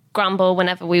to grumble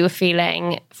whenever we were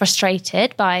feeling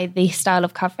frustrated by the style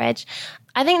of coverage.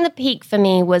 I think the peak for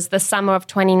me was the summer of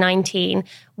 2019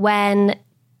 when,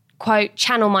 quote,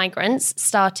 channel migrants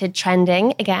started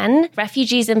trending again,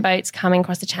 refugees in boats coming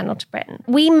across the channel to Britain.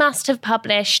 We must have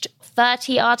published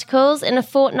 30 articles in a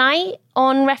fortnight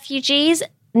on refugees,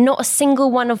 not a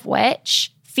single one of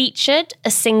which featured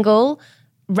a single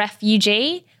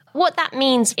refugee. What that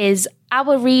means is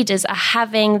our readers are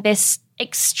having this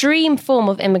extreme form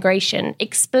of immigration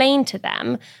explained to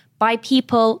them by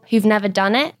people who've never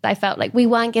done it. I felt like we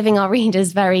weren't giving our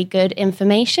readers very good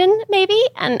information, maybe,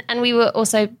 and we were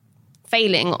also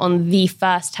failing on the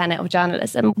first tenet of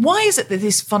journalism. Why is it that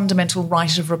this fundamental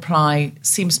right of reply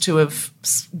seems to have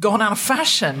gone out of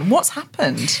fashion? What's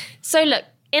happened? So look,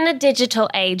 in a digital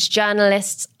age,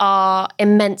 journalists are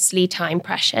immensely time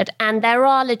pressured and there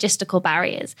are logistical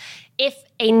barriers. If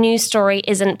a news story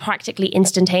isn't practically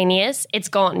instantaneous, it's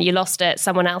gone, you lost it,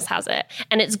 someone else has it.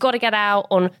 And it's got to get out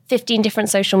on 15 different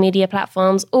social media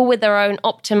platforms, all with their own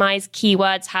optimized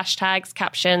keywords, hashtags,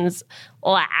 captions,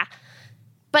 blah.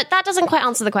 But that doesn't quite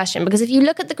answer the question, because if you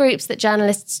look at the groups that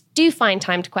journalists do find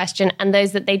time to question and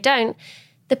those that they don't,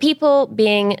 the people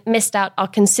being missed out are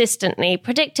consistently,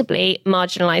 predictably,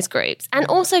 marginalised groups, and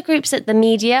also groups that the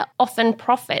media often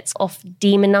profits off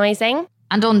demonising.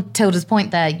 And on Tilda's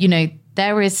point there, you know,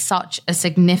 there is such a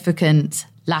significant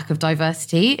lack of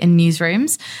diversity in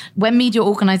newsrooms. When media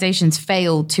organisations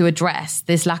fail to address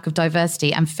this lack of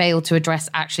diversity and fail to address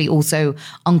actually also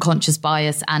unconscious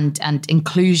bias and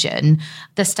inclusion,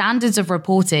 the standards of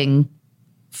reporting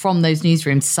from those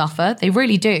newsrooms suffer. They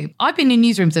really do. I've been in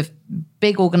newsrooms of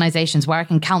big organisations where I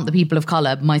can count the people of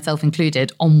colour, myself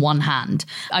included, on one hand.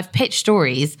 I've pitched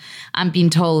stories and been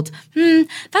told,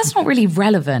 that's not really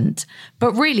relevant.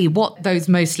 But really what those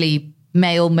mostly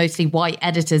male, mostly white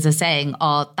editors are saying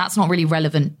are, that's not really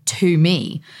relevant to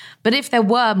me. But if there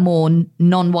were more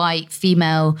non-white,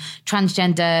 female,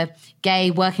 transgender,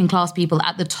 gay, working class people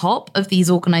at the top of these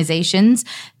organisations,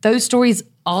 those stories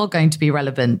are going to be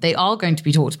relevant. They are going to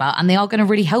be talked about and they are going to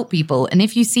really help people. And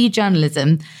if you see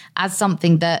journalism as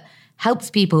something that helps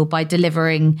people by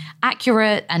delivering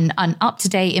accurate and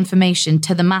up-to-date information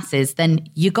to the masses, then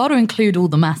you got to include all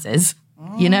the masses,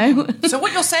 you know? So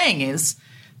what you're saying is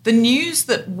the news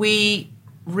that we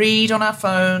read on our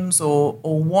phones or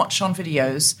watch on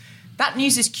videos, that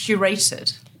news is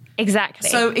curated. Exactly.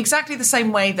 So exactly the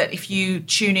same way that if you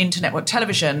tune into network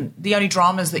television, the only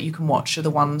dramas that you can watch are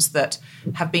the ones that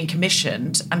have been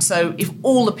commissioned. And so if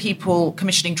all the people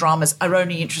commissioning dramas are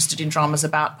only interested in dramas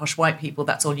about posh white people,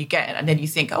 that's all you get. And then you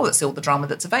think, oh, that's all the drama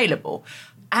that's available.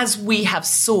 As we have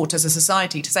sought as a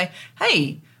society to say,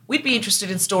 hey, we'd be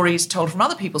interested in stories told from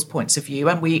other people's points of view,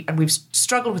 and we've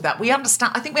struggled with that. We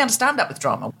understand. I think we understand that with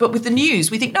drama, but with the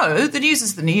news, we think no, the news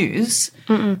is the news.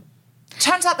 Mm-mm.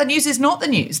 Turns out the news is not the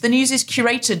news. The news is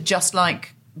curated just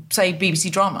like, say, BBC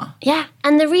drama. Yeah,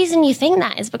 and the reason you think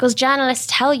that is because journalists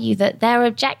tell you that they're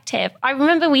objective. I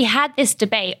remember we had this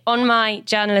debate on my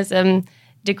journalism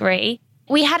degree.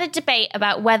 We had a debate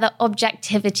about whether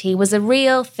objectivity was a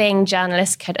real thing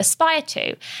journalists could aspire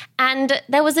to. And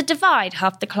there was a divide.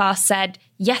 Half the class said,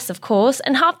 yes, of course,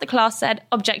 and half the class said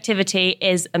objectivity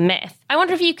is a myth. I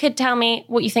wonder if you could tell me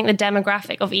what you think the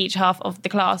demographic of each half of the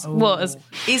class was.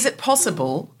 Is it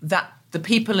possible that the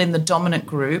people in the dominant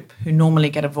group who normally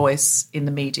get a voice in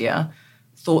the media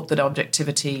thought that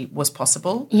objectivity was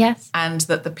possible? Yes. And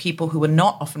that the people who were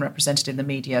not often represented in the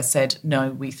media said,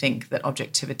 no, we think that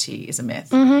objectivity is a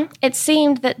myth? Mm-hmm. It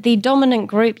seemed that the dominant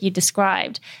group you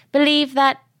described believed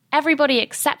that everybody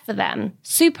except for them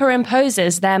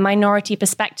superimposes their minority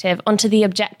perspective onto the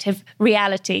objective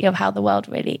reality of how the world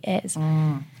really is.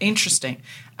 Interesting.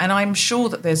 And I'm sure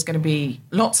that there's going to be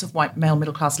lots of white male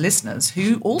middle class listeners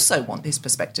who also want this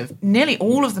perspective. Nearly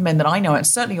all of the men that I know, and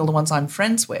certainly all the ones I'm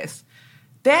friends with,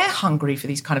 they're hungry for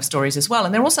these kind of stories as well.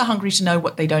 And they're also hungry to know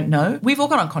what they don't know. We've all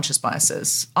got unconscious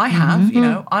biases. I have, you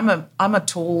know, I'm a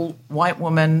tall white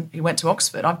woman who went to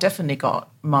Oxford. I've definitely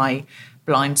got my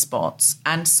blind spots.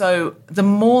 And so the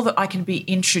more that I can be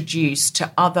introduced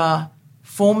to other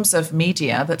forms of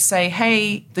media that say,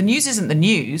 hey, the news isn't the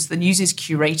news is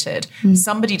curated.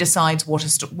 Somebody decides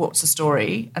what's a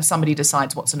story and somebody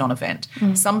decides what's a non-event.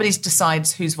 Somebody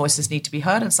decides whose voices need to be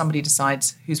heard and somebody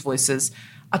decides whose voices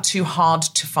are too hard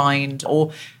to find.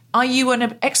 Or are you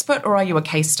an expert or are you a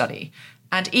case study?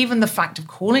 And even the fact of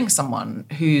calling someone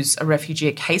who's a refugee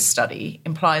a case study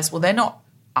implies, well, they're not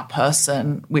a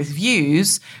person with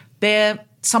views. They're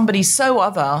somebody so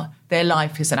other, their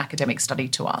life is an academic study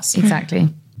to us. Exactly.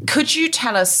 Could you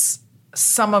tell us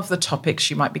some of the topics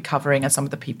you might be covering and some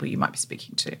of the people you might be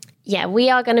speaking to? Yeah, we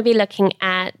are going to be looking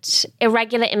at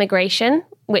irregular immigration,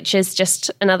 which is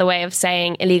just another way of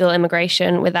saying illegal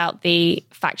immigration without the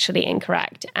factually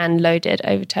incorrect and loaded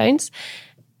overtones.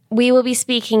 We will be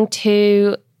speaking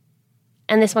to,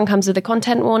 and this one comes with a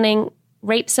content warning,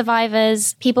 rape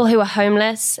survivors, people who are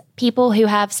homeless, people who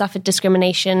have suffered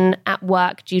discrimination at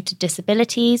work due to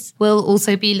disabilities. We'll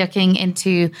also be looking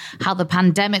into how the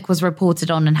pandemic was reported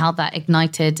on and how that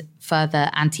ignited further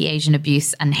anti-Asian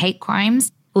abuse and hate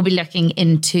crimes. We'll be looking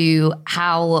into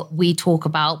how we talk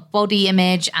about body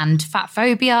image and fat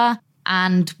phobia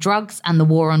and drugs and the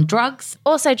war on drugs.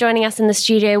 Also joining us in the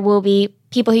studio will be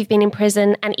people who've been in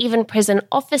prison and even prison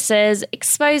officers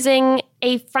exposing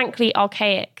a frankly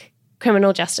archaic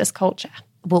criminal justice culture.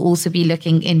 We'll also be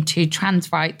looking into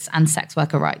trans rights and sex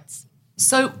worker rights.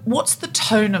 So what's the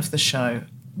tone of the show?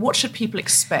 What should people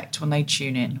expect when they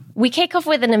tune in? We kick off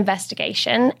with an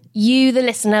investigation. You, the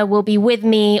listener, will be with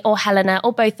me or Helena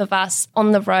or both of us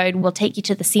on the road. We'll take you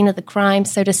to the scene of the crime,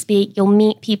 so to speak. You'll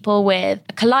meet people with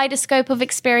a kaleidoscope of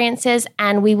experiences,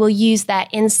 and we will use their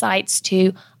insights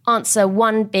to answer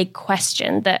one big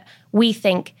question that we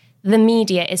think the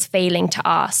media is failing to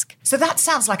ask. So that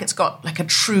sounds like it's got like a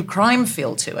true crime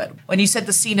feel to it. When you said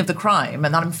the scene of the crime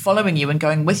and that I'm following you and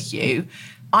going with you,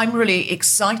 I'm really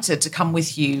excited to come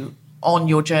with you on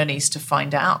your journeys to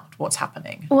find out what's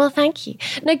happening. Well, thank you.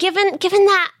 No, given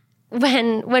that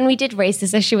when we did raise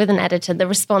this issue with an editor, the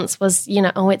response was,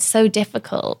 it's so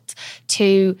difficult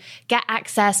to get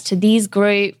access to these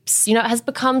groups. It has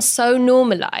become so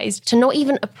normalized to not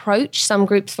even approach some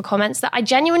groups for comments that I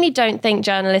genuinely don't think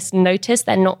journalists notice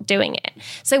they're not doing it.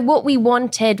 So what we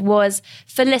wanted was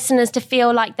for listeners to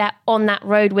feel like they're on that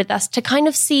road with us, to kind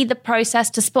of see the process,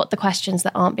 to spot the questions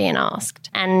that aren't being asked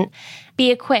and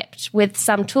be equipped with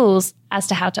some tools as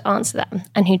to how to answer them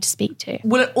and who to speak to.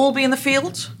 Will it all be in the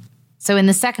field? So in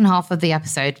the second half of the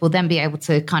episode, we'll then be able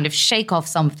to kind of shake off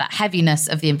some of that heaviness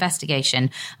of the investigation.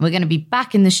 And we're going to be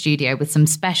back in the studio with some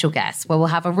special guests where we'll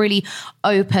have a really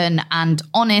open and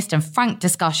honest and frank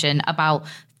discussion about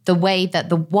the way that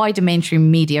the wider mainstream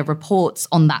media reports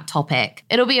on that topic.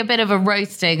 It'll be a bit of a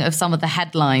roasting of some of the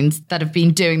headlines that have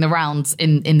been doing the rounds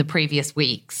in the previous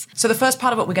weeks. So the first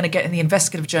part of it, we're going to get in the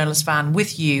investigative journalist van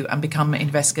with you and become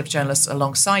investigative journalists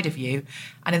alongside of you.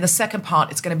 And in the second part,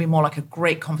 it's going to be more like a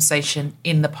great conversation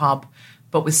in the pub,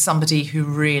 but with somebody who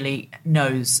really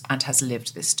knows and has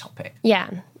lived this topic.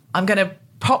 Yeah. I'm going to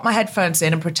pop my headphones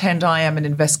in and pretend I am an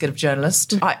investigative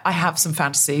journalist. I have some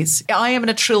fantasies. I am in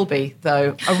a trilby,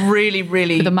 though. A really,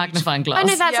 really... With a magnifying glass. I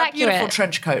know that's accurate. Beautiful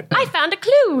trench coat. I found a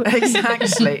clue.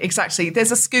 Exactly.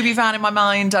 There's a Scooby van in my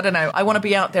mind. I don't know. I want to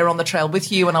be out there on the trail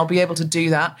with you and I'll be able to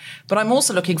do that. But I'm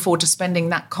also looking forward to spending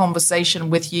that conversation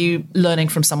with you, learning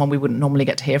from someone we wouldn't normally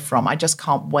get to hear from. I just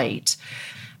can't wait.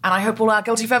 And I hope all our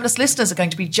Guilty Feminist listeners are going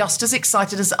to be just as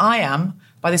excited as I am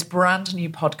by this brand new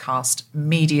podcast,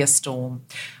 Media Storm.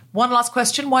 One last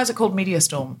question. Why is it called Media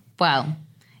Storm? Well,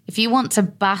 if you want to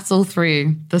battle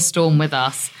through the storm with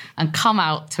us and come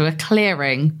out to a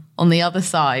clearing on the other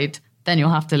side, then you'll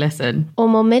have to listen. Or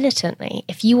more militantly,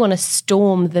 if you want to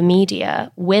storm the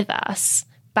media with us,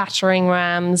 battering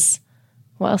rams,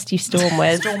 what else do you storm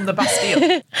with? Storm the Bastille.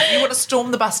 If you want to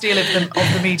storm the Bastille of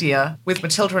the media with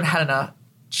Matilda and Helena,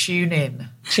 tune in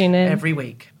every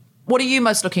week. What are you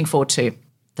most looking forward to?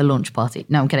 The launch party.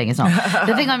 No, I'm kidding. It's not.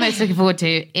 The thing I'm most looking forward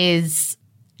to is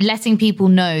letting people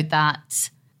know that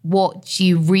what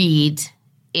you read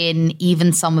in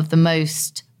even some of the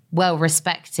most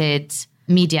well-respected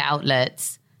media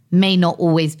outlets may not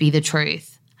always be the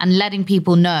truth, and letting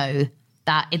people know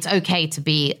that it's okay to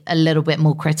be a little bit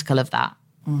more critical of that.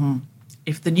 Mm-hmm.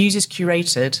 If the news is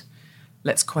curated,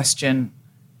 let's question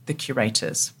the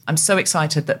curators. I'm so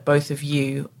excited that both of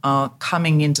you are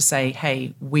coming in to say,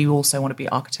 hey, we also want to be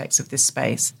architects of this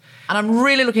space. And I'm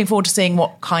really looking forward to seeing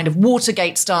what kind of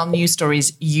Watergate-style news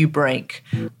stories you break.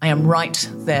 I am right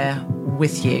there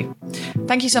with you.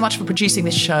 Thank you so much for producing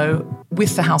this show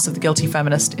with the House of the Guilty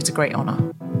Feminist. It's a great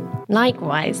honour.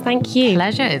 Likewise. Thank you.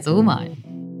 Pleasure is all mine.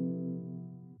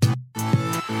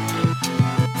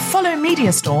 Follow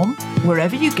Media Storm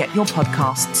wherever you get your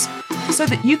podcasts, so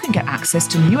that you can get access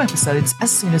to new episodes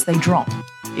as soon as they drop.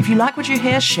 If you like what you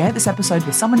hear, share this episode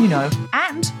with someone you know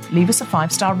and leave us a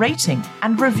 5-star rating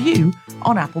and review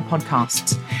on Apple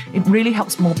Podcasts. It really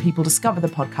helps more people discover the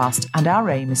podcast, and our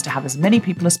aim is to have as many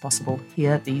people as possible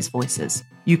hear these voices.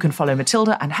 You can follow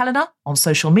Matilda and Helena on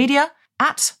social media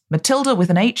at Matilda with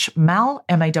an H, Mal,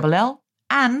 M-A-L-L,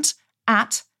 and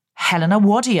at Helena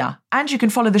Wadia. And you can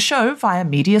follow the show via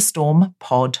Media Storm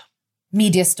Pod.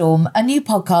 Media Storm, a new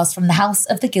podcast from the House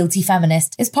of the Guilty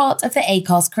Feminist, is part of the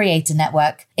Acast Creator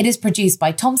Network. It is produced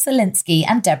by Tom Selinsky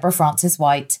and Deborah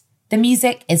Francis-White. The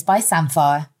music is by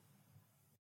Samphire.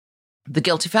 The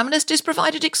Guilty Feminist is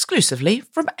provided exclusively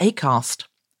from Acast.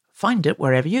 Find it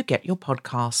wherever you get your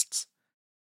podcasts.